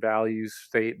 mission, values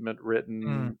statement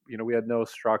Mm, written. We had no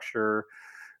structure.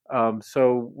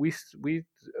 So we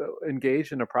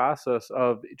engaged in a process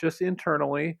of just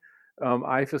internally.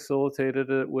 I facilitated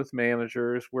it with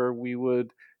managers where we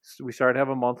started to have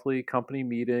a monthly company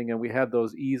meeting, and we had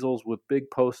those easels with big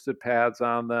post-it pads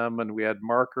on them, and we had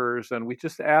markers, and we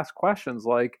just asked questions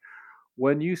like,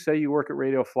 when you say you work at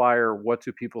Radio Flyer, what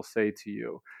do people say to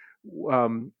you?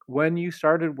 When you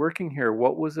started working here,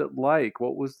 what was it like?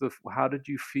 How did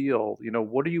you feel?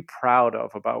 What are you proud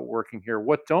of about working here?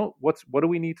 What do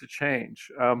we need to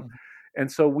change? mhm, And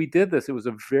so we did this. It was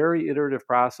a very iterative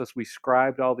process. We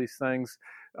scribed all these things.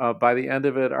 By the end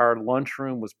of it, our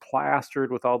lunchroom was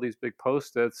plastered with all these big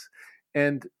post-its.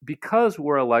 And because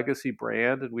we're a legacy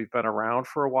brand and we've been around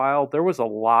for a while, there was a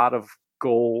lot of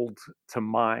gold to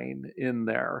mine in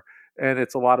there. And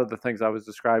it's a lot of the things I was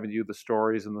describing to you, the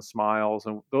stories and the smiles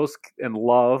and those, and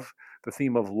love. The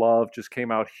theme of love just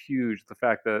came out huge. The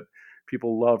fact that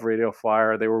people love Radio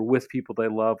Flyer, they were with people they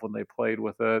love when they played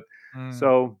with it.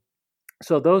 mm.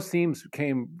 So those themes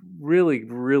became really,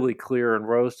 really clear and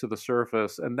rose to the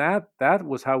surface. And that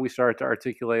was how we started to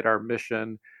articulate our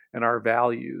mission and our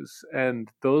values.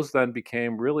 And those then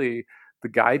became really the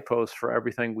guideposts for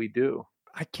everything we do.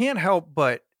 I can't help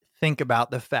but think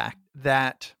about the fact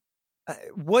that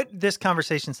what this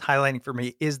conversation is highlighting for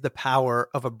me is the power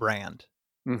of a brand.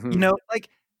 Hmm. Like,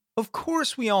 of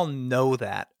course, we all know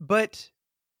that, but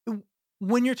w-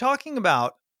 when you're talking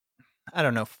about, I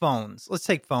don't know, phones, let's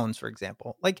take phones, for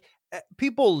example. Like,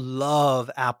 people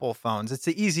love Apple phones. It's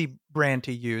the easy brand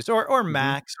to use, or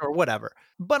Hmm. Macs, or whatever.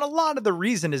 But a lot of the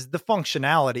reason is the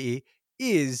functionality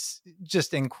is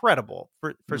just incredible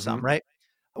for some, Hmm. right?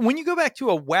 When you go back to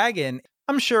a wagon,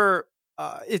 I'm sure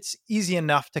it's easy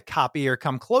enough to copy or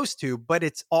come close to, but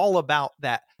it's all about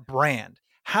that brand.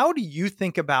 How do you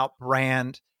think about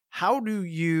brand? How do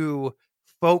you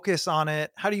focus on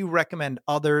it? How do you recommend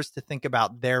others to think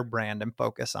about their brand and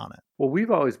focus on it? Well,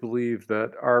 we've always believed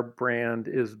that our brand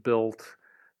is built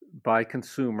by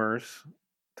consumers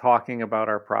talking about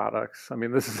our products. I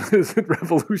mean, this isn't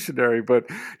revolutionary, but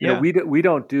Yeah. we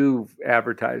don't do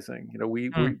advertising.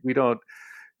 Mm, We don't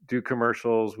do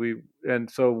commercials. And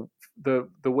so the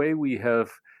way we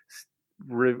have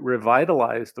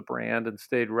revitalized the brand and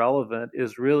stayed relevant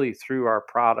is really through our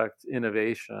product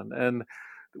innovation. And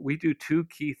we do two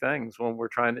key things when we're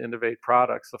trying to innovate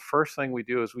products. The first thing we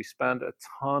do is we spend a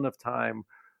ton of time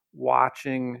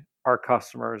watching our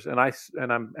customers, and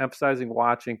I'm emphasizing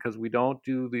watching because we don't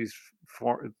do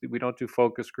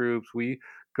focus groups. We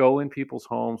go in people's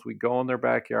homes, we go in their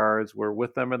backyards, we're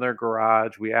with them in their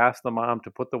garage. We ask the mom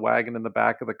to put the wagon in the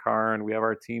back of the car, and we have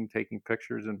our team taking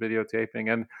pictures and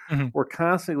videotaping. And mhm, we're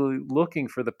constantly looking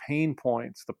for the pain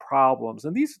points, the problems.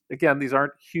 And these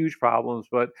aren't huge problems,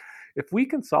 but if we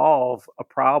can solve a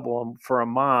problem for a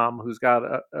mom who's got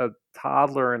a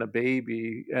toddler and a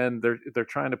baby, and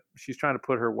she's trying to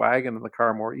put her wagon in the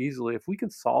car more easily, if we can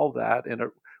solve that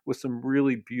with some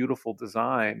really beautiful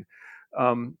design,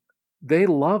 um, they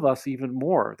love us even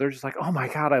more. They're just like, oh my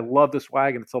God, I love this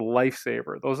wagon. It's a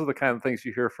lifesaver. Those are the kind of things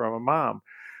you hear from a mom.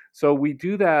 So we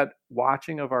do that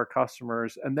watching of our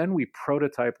customers, and then we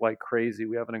prototype like crazy.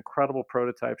 We have an incredible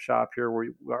prototype shop here where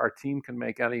our team can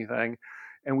make anything,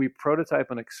 and we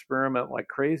prototype and experiment like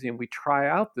crazy, and we try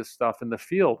out this stuff in the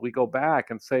field. We go back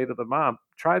and say to the mom,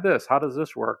 try this, how does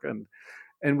this work?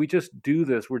 And we just do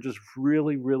this. We're just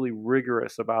really, really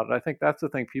rigorous about it. I think that's the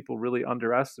thing people really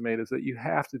underestimate, is that you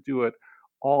have to do it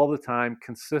all the time,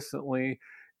 consistently,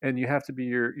 and you have to be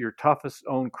your toughest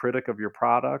own critic of your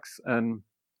products.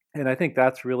 And I think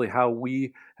that's really how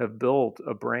we have built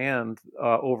a brand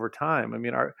over time. I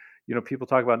mean, people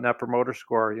talk about Net Promoter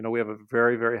Score. We have a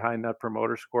very, very high Net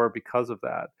Promoter Score because of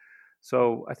that.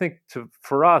 So I think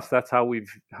for us, that's how we've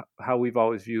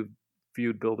always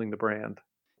viewed building the brand.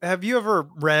 Have you ever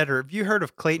read or have you heard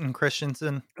of Clayton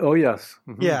Christensen? Oh yes.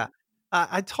 Mm-hmm. Yeah.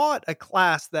 I taught a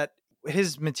class that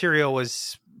his material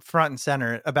was front and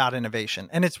center about innovation.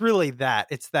 And it's really that.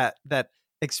 It's that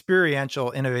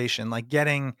experiential innovation, like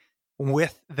getting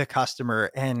with the customer.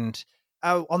 And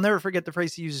I'll never forget the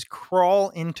phrase he uses, crawl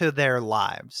into their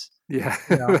lives. Yeah,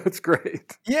 Yeah. that's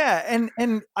great. Yeah.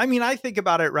 And I mean, I think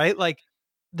about it, right? Like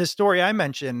the story I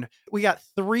mentioned, we got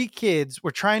 3 kids.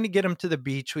 We're trying to get them to the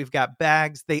beach. We've got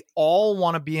bags. They all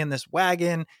want to be in this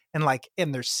wagon, and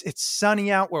it's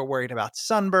sunny out. We're worried about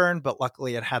sunburn, but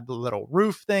luckily it had the little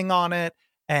roof thing on it.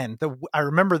 And I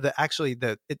remember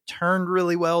it turned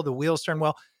really well. The wheels turned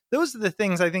well. Those are the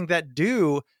things I think that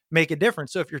do make a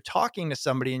difference. So if you're talking to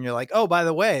somebody and you're like, oh, by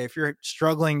the way, if you're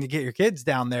struggling to get your kids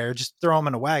down there, just throw them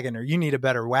in a wagon, or you need a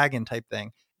better wagon type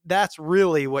thing. That's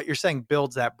really what you're saying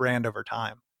builds that brand over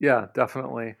time. Yeah,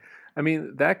 definitely. I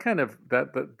mean,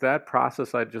 that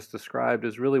process I just described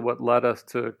is really what led us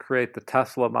to create the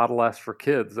Tesla Model S for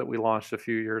kids that we launched a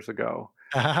few years ago.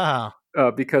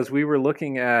 Because we were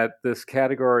looking at this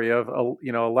category of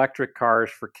electric cars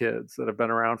for kids that have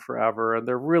been around forever, and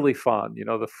they're really fun.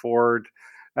 The Ford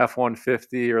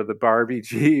F-150 or the Barbie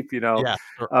Jeep. Yeah,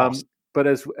 awesome. But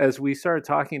as we started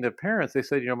talking to parents, they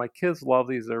said, my kids love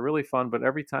these. They're really fun, but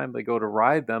every time they go to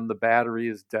ride them, the battery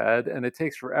is dead, and it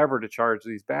takes forever to charge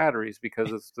these batteries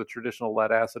because it's the traditional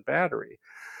lead acid battery.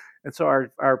 And so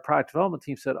our product development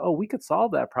team said, oh, we could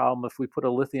solve that problem if we put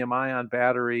a lithium ion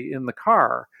battery in the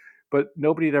car. But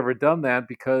nobody had ever done that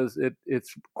because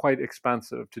it's quite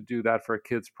expensive to do that for a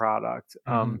kid's product.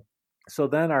 Mm-hmm. So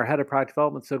then our head of product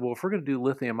development said, well, if we're going to do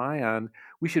lithium ion,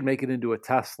 we should make it into a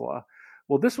Tesla.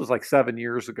 Well, this was like 7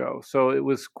 years ago. So it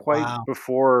was quite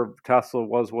before Tesla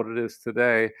was what it is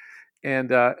today.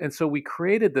 And so we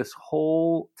created this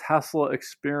whole Tesla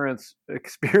experience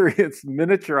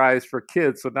miniaturized for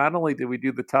kids. So not only did we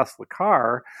do the Tesla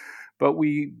car, but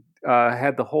we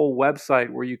had the whole website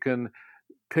where you can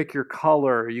pick your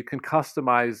color, you can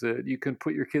customize it, you can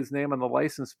put your kid's name on the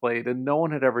license plate, and no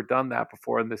one had ever done that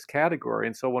before in this category.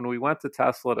 And so when we went to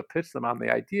Tesla to pitch them on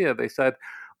the idea, they said,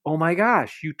 oh my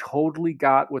gosh, you totally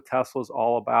got what Tesla's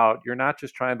all about. You're not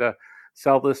just trying to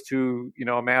sell this to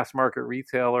a mass market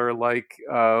retailer like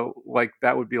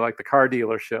that would be like the car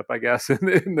dealership, I guess,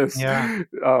 in this. Yeah.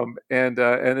 And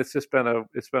it's just been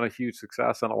a huge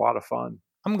success and a lot of fun.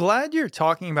 I'm glad you're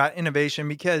talking about innovation,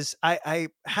 because I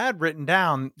had written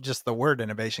down just the word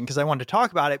innovation because I wanted to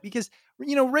talk about it, because,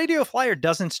 Radio Flyer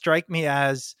doesn't strike me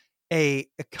as a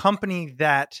company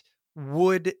that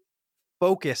would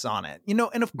focus on it,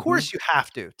 and of course you have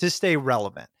to stay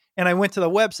relevant. And I went to the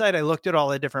website, I looked at all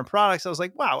the different products. I was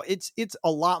like, wow, it's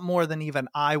a lot more than even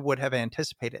I would have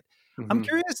anticipated. Mm-hmm. I'm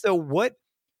curious though, what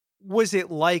was it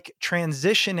like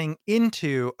transitioning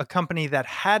into a company that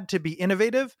had to be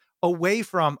innovative away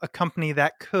from a company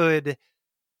that could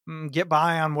get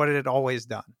by on what it had always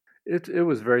done? It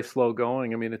was very slow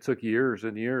going. I mean, it took years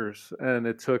and years, and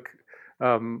it took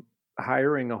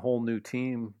hiring a whole new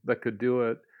team that could do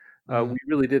it. We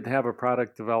really didn't have a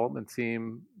product development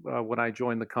team when I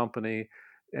joined the company.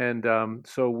 And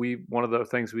so one of the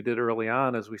things we did early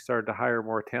on as we started to hire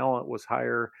more talent was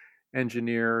hire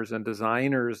engineers and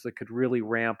designers that could really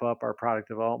ramp up our product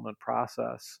development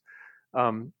process.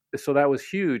 So that was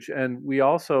huge. And we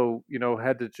also,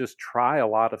 had to just try a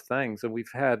lot of things. And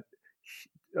we've had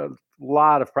a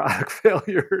lot of product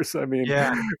failures. I mean,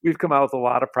 we've come out with a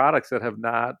lot of products that have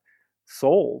not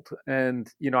sold. And,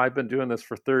 I've been doing this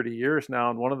for 30 years now.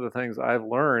 And one of the things I've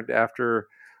learned after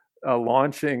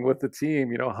launching with the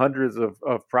team, hundreds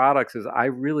of products, is I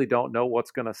really don't know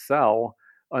what's going to sell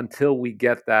until we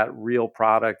get that real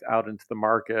product out into the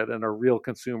market and a real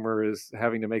consumer is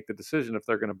having to make the decision if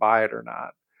they're going to buy it or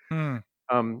not.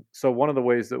 So one of the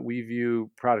ways that we view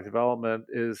product development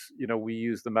is, we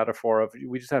use the metaphor of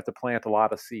we just have to plant a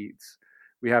lot of seeds.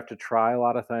 We have to try a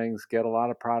lot of things, get a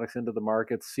lot of products into the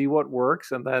market, see what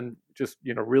works, and then just,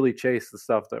 really chase the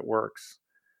stuff that works.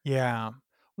 Yeah.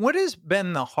 What has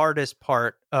been the hardest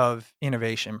part of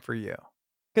innovation for you?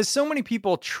 Because so many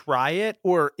people try it,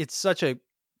 or it's such a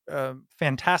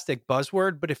fantastic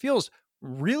buzzword, but it feels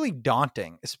really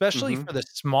daunting, especially for the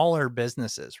smaller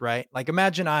businesses, right? Like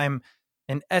imagine I'm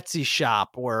an Etsy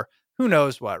shop or who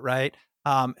knows what, right?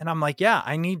 And I'm like, yeah,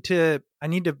 I need to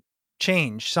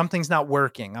change. Something's not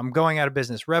working. I'm going out of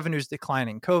business. Revenue's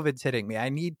declining. COVID's hitting me. I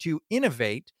need to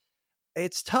innovate.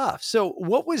 It's tough. So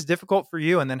what was difficult for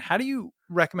you? And then how do you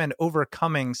recommend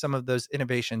overcoming some of those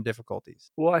innovation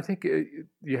difficulties? Well, I think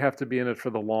you have to be in it for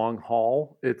the long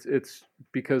haul. It's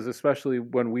because especially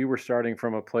when we were starting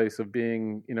from a place of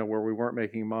being, where we weren't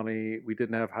making money, we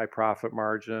didn't have high profit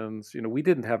margins, we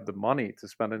didn't have the money to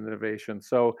spend on innovation.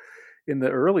 So in the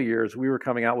early years, we were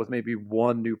coming out with maybe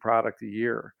one new product a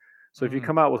year. So if you Mm.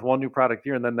 come out with one new product a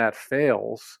year and then that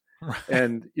fails, Right.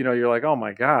 and you're like, oh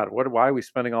my God, why are we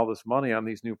spending all this money on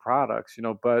these new products?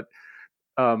 But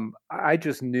I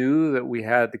just knew that we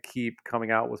had to keep coming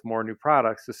out with more new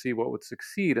products to see what would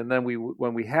succeed. And then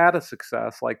when we had a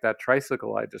success like that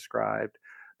tricycle I described,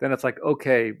 then it's like,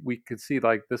 okay, we could see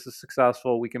like this is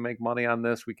successful. We can make money on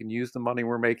this. We can use the money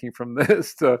we're making from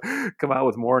this to come out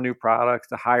with more new products,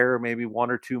 to hire maybe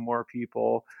one or two more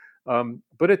people.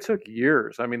 But it took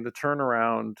years. I mean, the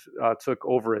turnaround took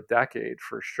over a decade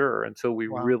for sure until we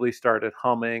Wow. really started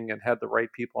humming and had the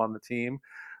right people on the team.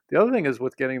 The other thing is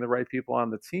with getting the right people on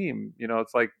the team,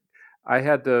 it's like I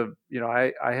had to,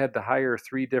 I had to hire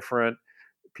three different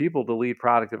people to lead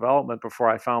product development before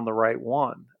I found the right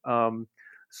one.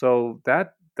 So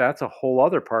that's a whole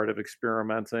other part of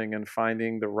experimenting and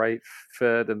finding the right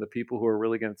fit and the people who are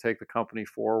really going to take the company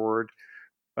forward.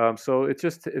 So it's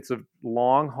a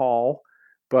long haul,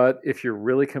 but if you're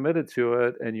really committed to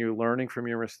it and you're learning from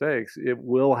your mistakes, it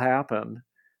will happen.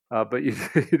 But you,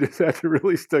 you just have to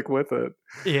really stick with it.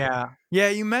 Yeah. Yeah.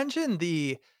 You mentioned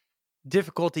the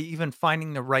difficulty even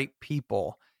finding the right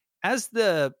people. As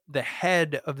the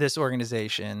head of this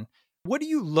organization, what do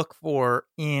you look for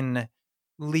in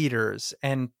leaders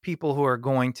and people who are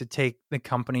going to take the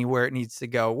company where it needs to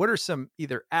go? What are some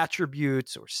either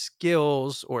attributes or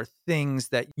skills or things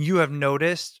that you have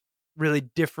noticed really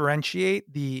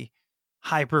differentiate the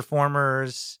high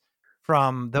performers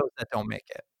from those that don't make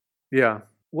it? Yeah.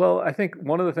 Well, I think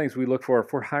one of the things we look for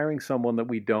if we're hiring someone that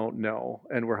we don't know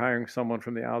and we're hiring someone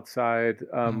from the outside,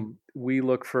 Mhm. we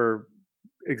look for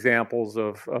examples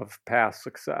of past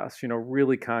success,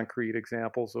 really concrete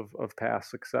examples of past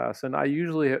success. And I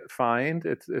usually find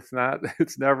it's not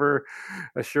it's never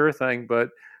a sure thing, but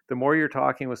the more you're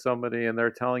talking with somebody and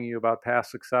they're telling you about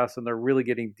past success and they're really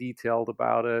getting detailed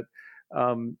about it,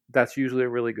 that's usually a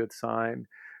really good sign.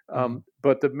 Mhm.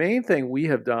 But the main thing we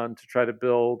have done to try to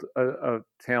build a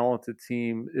talented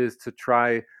team is to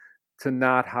try to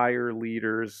not hire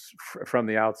leaders from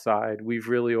the outside. We've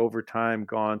really over time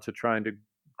gone to trying to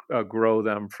grow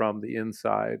them from the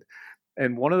inside.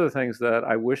 And one of the things that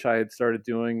I wish I had started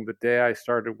doing the day I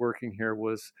started working here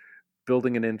was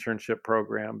building an internship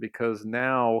program, because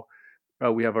now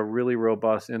we have a really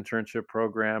robust internship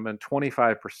program, and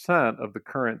 25% of the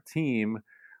current team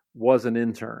was an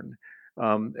intern.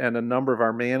 And a number of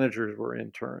our managers were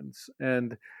interns.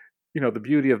 And the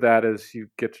beauty of that is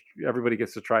everybody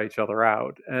gets to try each other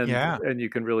out, and Yeah. you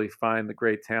can really find the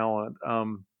great talent.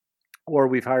 Or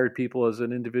we've hired people as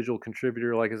an individual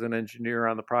contributor, like as an engineer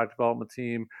on the product development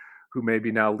team, who may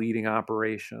be now leading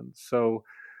operations. So,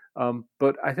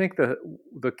 but I think one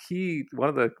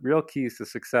of the real keys to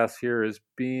success here is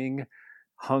being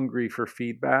hungry for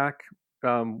feedback.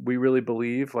 We really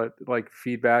believe like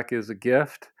feedback is a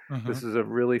gift. Mhm. This is a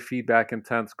really feedback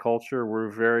intense culture. We're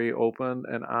very open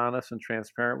and honest and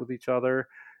transparent with each other.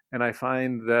 And I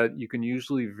find that you can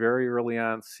usually very early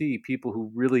on see people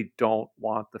who really don't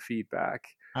want the feedback.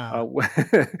 Uh,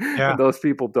 Uh, yeah. and those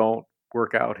people don't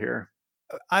work out here.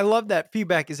 I love that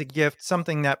feedback is a gift,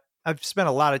 something that I've spent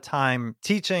a lot of time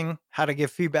teaching how to give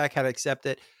feedback, how to accept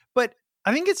it. But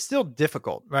I think it's still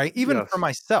difficult, right? Even for Yes.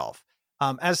 myself,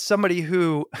 as somebody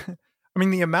who, I mean,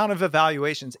 the amount of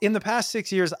evaluations in the past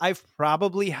 6 years, I've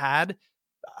probably had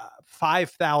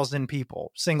 5,000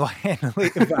 people single handedly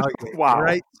evaluate me, Wow.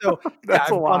 right? So yeah,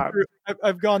 That's a lot.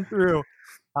 I've gone through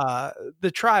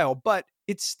the trial, but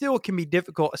it still can be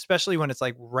difficult, especially when it's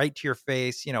like right to your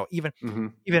face, Hmm.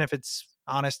 even if it's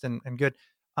honest and good.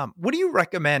 What do you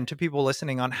recommend to people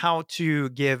listening on how to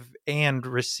give and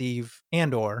receive,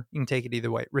 and or you can take it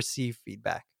either way, receive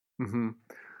feedback? Hmm.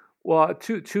 Well,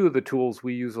 two of the tools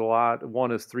we use a lot.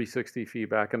 One is 360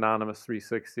 feedback, anonymous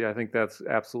 360. I think that's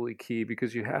absolutely key,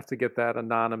 because you have to get that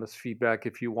anonymous feedback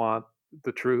if you want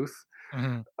the truth.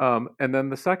 Hmm. And then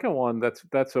the second one, that's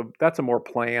a more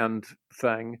planned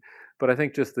thing, but I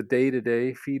think just the day to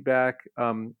day feedback.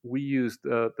 We use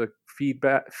the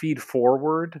feed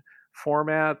forward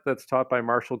format that's taught by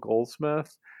Marshall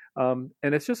Goldsmith, and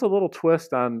it's just a little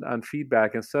twist on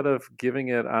feedback. Instead of giving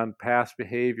it on past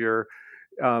behavior,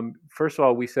 First of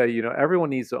all, we say, everyone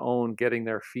needs to own getting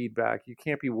their feedback. You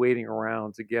can't be waiting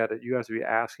around to get it. You have to be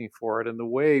asking for it. And the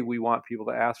way we want people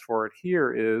to ask for it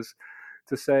here is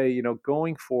to say,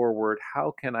 going forward,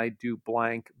 how can I do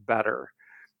blank better?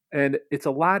 And it's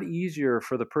a lot easier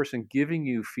for the person giving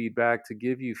you feedback to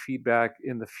give you feedback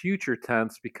in the future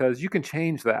tense, because you can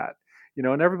change that,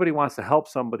 and everybody wants to help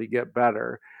somebody get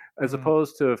better, as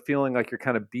opposed to feeling like you're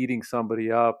kind of beating somebody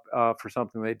up for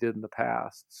something they did in the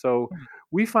past. So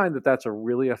we find that that's a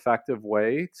really effective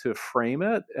way to frame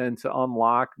it and to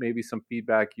unlock maybe some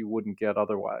feedback you wouldn't get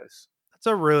otherwise. That's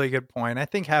a really good point. I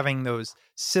think having those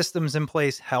systems in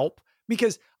place help,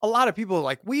 because a lot of people are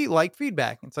like, we like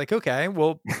feedback. It's like, okay,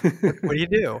 well, what do you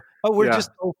do? Oh, we're Yeah.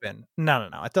 just open. No.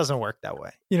 It doesn't work that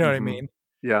way. You know what I mean?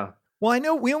 Yeah. Well, I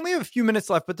know we only have a few minutes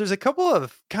left, but there's a couple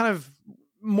of kind of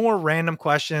more random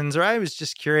questions, or I was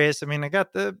just curious. I mean, I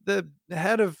got the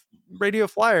head of Radio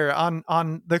Flyer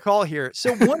on the call here.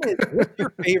 So what's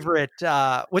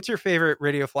your favorite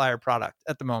Radio Flyer product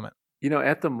at the moment?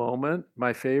 At the moment,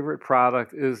 my favorite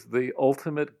product is the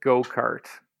Ultimate Go-Kart.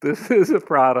 This is a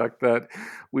product that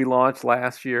we launched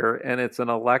last year, and it's an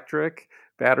electric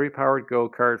battery-powered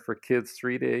go-kart for kids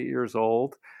 3 to 8 years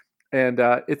old. And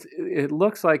it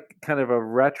looks like kind of a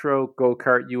retro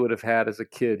go-kart you would have had as a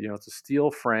kid. It's a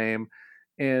steel frame,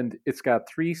 and it's got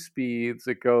 3 speeds.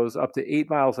 It goes up to 8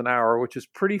 miles an hour, which is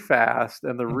pretty fast.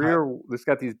 And it's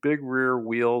got these big rear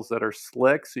wheels that are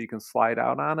slick, so you can slide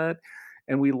out on it.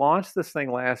 And we launched this thing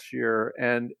last year,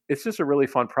 and it's just a really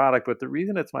fun product. But the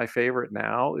reason it's my favorite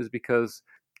now is because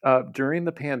during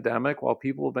the pandemic, while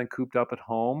people have been cooped up at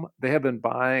home, they have been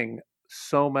buying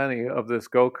so many of this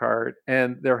go-kart,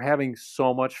 and they're having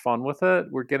so much fun with it.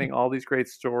 We're getting all these great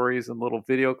stories and little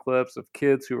video clips of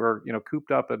kids who are,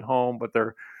 cooped up at home, but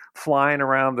they're flying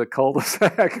around the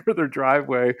cul-de-sac or their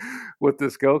driveway with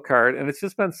this go-kart. And it's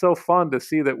just been so fun to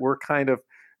see that we're kind of,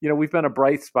 we've been a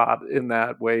bright spot in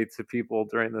that way to people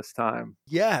during this time.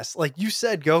 Yes. Like you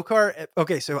said, go-kart.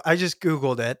 Okay. So I just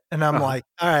Googled it, and I'm like,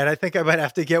 all right, I think I might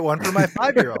have to get one for my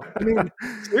 5-year-old. I mean,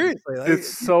 seriously. Like, it's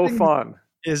so fun.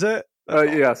 Is it?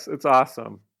 Awesome. Yes, it's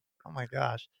awesome. Oh my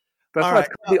gosh. That's All why right.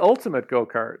 it's called the Ultimate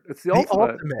Go-Kart. It's the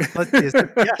ultimate. Let's see.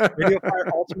 Yes, Radio Flyer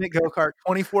Ultimate Go-Kart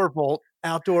 24-volt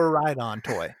outdoor ride-on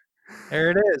toy.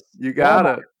 There it is. You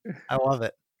got it. I love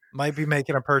it. Might be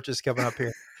making a purchase coming up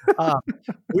here.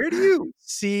 Where do you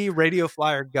see Radio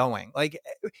Flyer going? Like,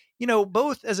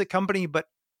 both as a company, but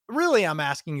really I'm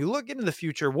asking you, look into the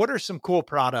future. What are some cool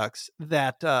products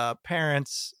that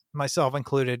parents, myself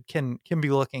included, can be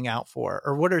looking out for?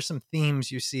 Or what are some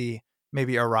themes you see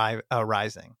maybe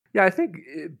arising? Yeah, I think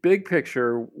big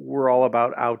picture, we're all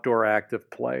about outdoor active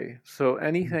play. So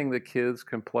anything that kids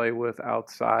can play with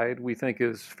outside, we think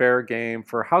is fair game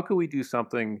for how can we do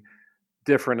something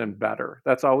different and better.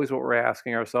 That's always what we're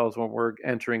asking ourselves when we're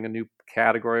entering a new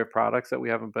category of products that we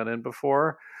haven't been in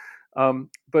before.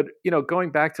 But going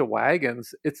back to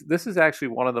wagons, this is actually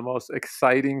one of the most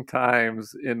exciting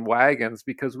times in wagons,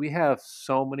 because we have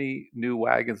so many new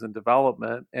wagons in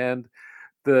development, and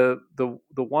the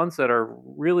ones that are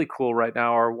really cool right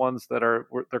now are ones that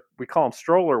we call them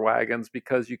stroller wagons,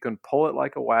 because you can pull it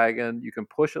like a wagon, you can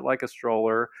push it like a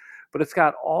stroller, but it's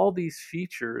got all these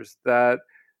features that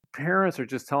parents are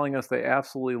just telling us they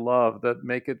absolutely love, that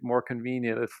make it more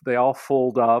convenient. If they all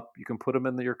fold up, you can put them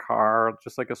in your car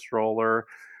just like a stroller.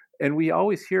 And we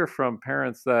always hear from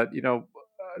parents that,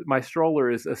 my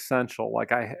stroller is essential.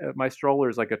 Like my stroller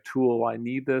is like a tool. I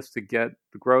need this to get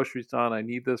the groceries done. I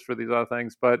need this for these other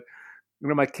things. But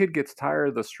my kid gets tired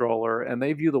of the stroller, and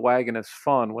they view the wagon as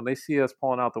fun. When they see us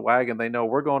pulling out the wagon, they know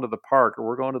we're going to the park, or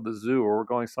we're going to the zoo, or we're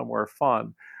going somewhere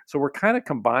fun. So we're kind of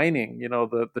combining,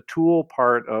 the tool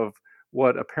part of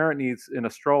what a parent needs in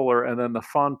a stroller, and then the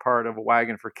fun part of a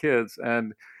wagon for kids.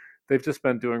 And they've just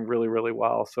been doing really, really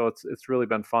well. So it's really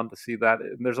been fun to see that.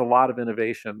 And there's a lot of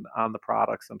innovation on the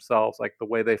products themselves, like the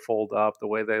way they fold up, the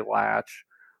way they latch,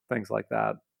 things like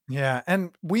that. Yeah.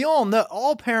 And we all know,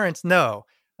 all parents know,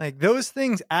 like those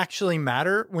things actually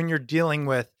matter when you're dealing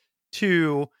with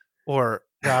 2, or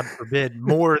God forbid,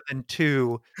 more than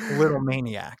 2 little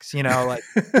maniacs, like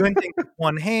doing things with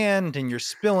one hand, and you're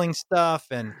spilling stuff,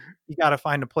 and you got to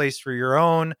find a place for your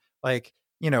own, like,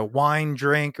 wine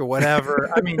drink or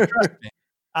whatever. I mean, trust me,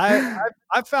 I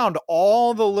found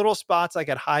all the little spots I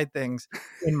could hide things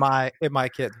in my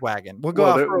kid's wagon. We'll go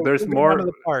out there's more to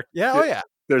the park. Yeah. Oh yeah.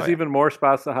 There's even more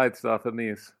spots to hide stuff in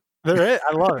these. There is.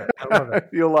 I love it.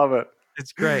 You'll love it.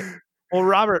 It's great. Well,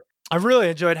 Robert, I really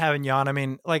enjoyed having you on. I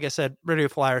mean, like I said, Radio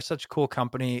Flyer is such a cool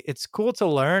company. It's cool to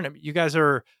learn. You guys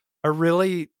are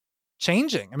really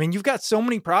changing. I mean, you've got so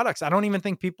many products I don't even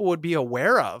think people would be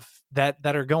aware of that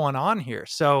are going on here.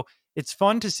 So it's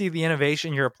fun to see the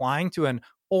innovation you're applying to an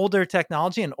older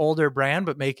technology, an older brand,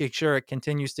 but making sure it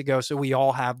continues to go so we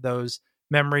all have those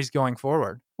memories going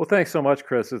forward. Well, thanks so much,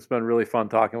 Chris. It's been really fun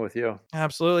talking with you.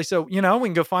 Absolutely. So, we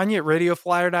can go find you at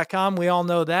radioflyer.com. We all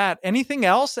know that. Anything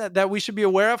else that we should be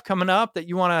aware of coming up that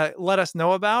you want to let us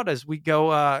know about as we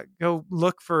go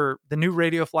look for the new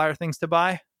Radio Flyer things to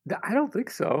buy? I don't think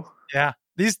so. Yeah.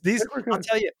 These I'll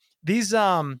tell you, these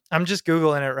I'm just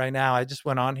Googling it right now. I just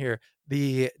went on here.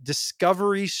 The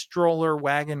Discovery stroller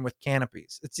wagon with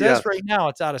canopies. It says right now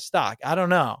it's out of stock. I don't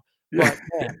know. But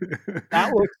man,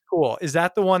 that looks cool. Is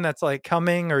that the one that's like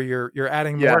coming, or you're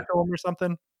adding more to them or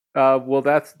something? Well,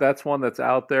 that's one that's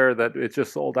out there that it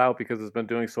just sold out because it's been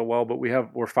doing so well. But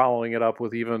we're following it up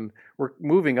with we're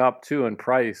moving up too in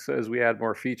price as we add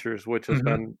more features, which has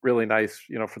been really nice,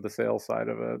 for the sales side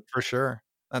of it. For sure.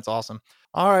 That's awesome.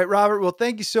 All right, Robert. Well,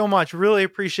 thank you so much. Really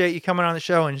appreciate you coming on the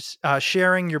show and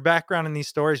sharing your background in these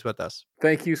stories with us.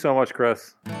 Thank you so much,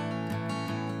 Chris.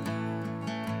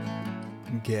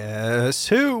 Guess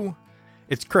who?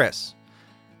 It's Chris.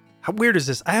 How weird is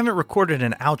this? I haven't recorded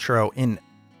an outro in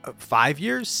 5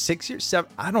 years, 6 years,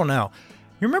 7. I don't know.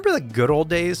 You remember the good old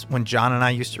days when John and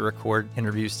I used to record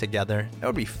interviews together? That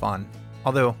would be fun.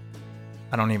 Although,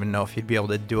 I don't even know if he'd be able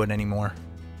to do it anymore.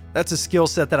 That's a skill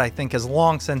set that I think has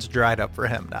long since dried up for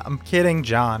him. Now, I'm kidding,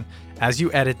 John. As you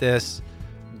edit this,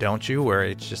 don't you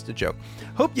worry. It's just a joke.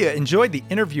 Hope you enjoyed the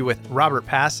interview with Robert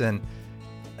Pasin.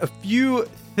 A few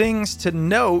things to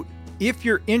note: if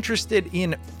you're interested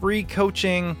in free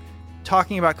coaching,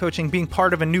 talking about coaching, being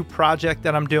part of a new project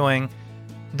that I'm doing,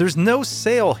 there's no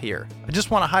sale here. I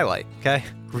just want to highlight, okay?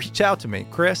 Reach out to me,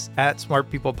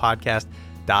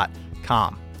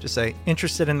 chris@smartpeoplepodcast.com. Just say,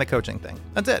 interested in the coaching thing.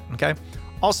 That's it, okay?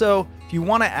 Also, if you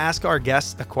want to ask our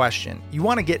guests a question, you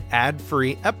want to get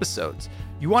ad-free episodes,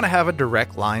 you want to have a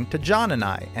direct line to John and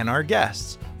I and our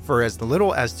guests for as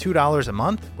little as $2 a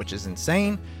month, which is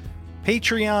insane,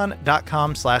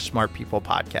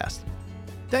 patreon.com/smartpeoplepodcast.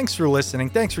 Thanks for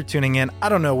listening. Thanks for tuning in. I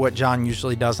don't know what John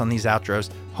usually does on these outros.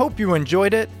 Hope you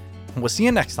enjoyed it. And we'll see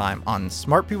you next time on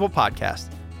Smart People Podcast.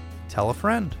 Tell a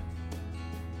friend.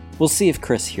 We'll see if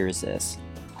Chris hears this.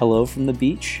 Hello from the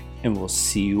beach, and we'll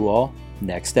see you all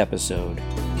next episode.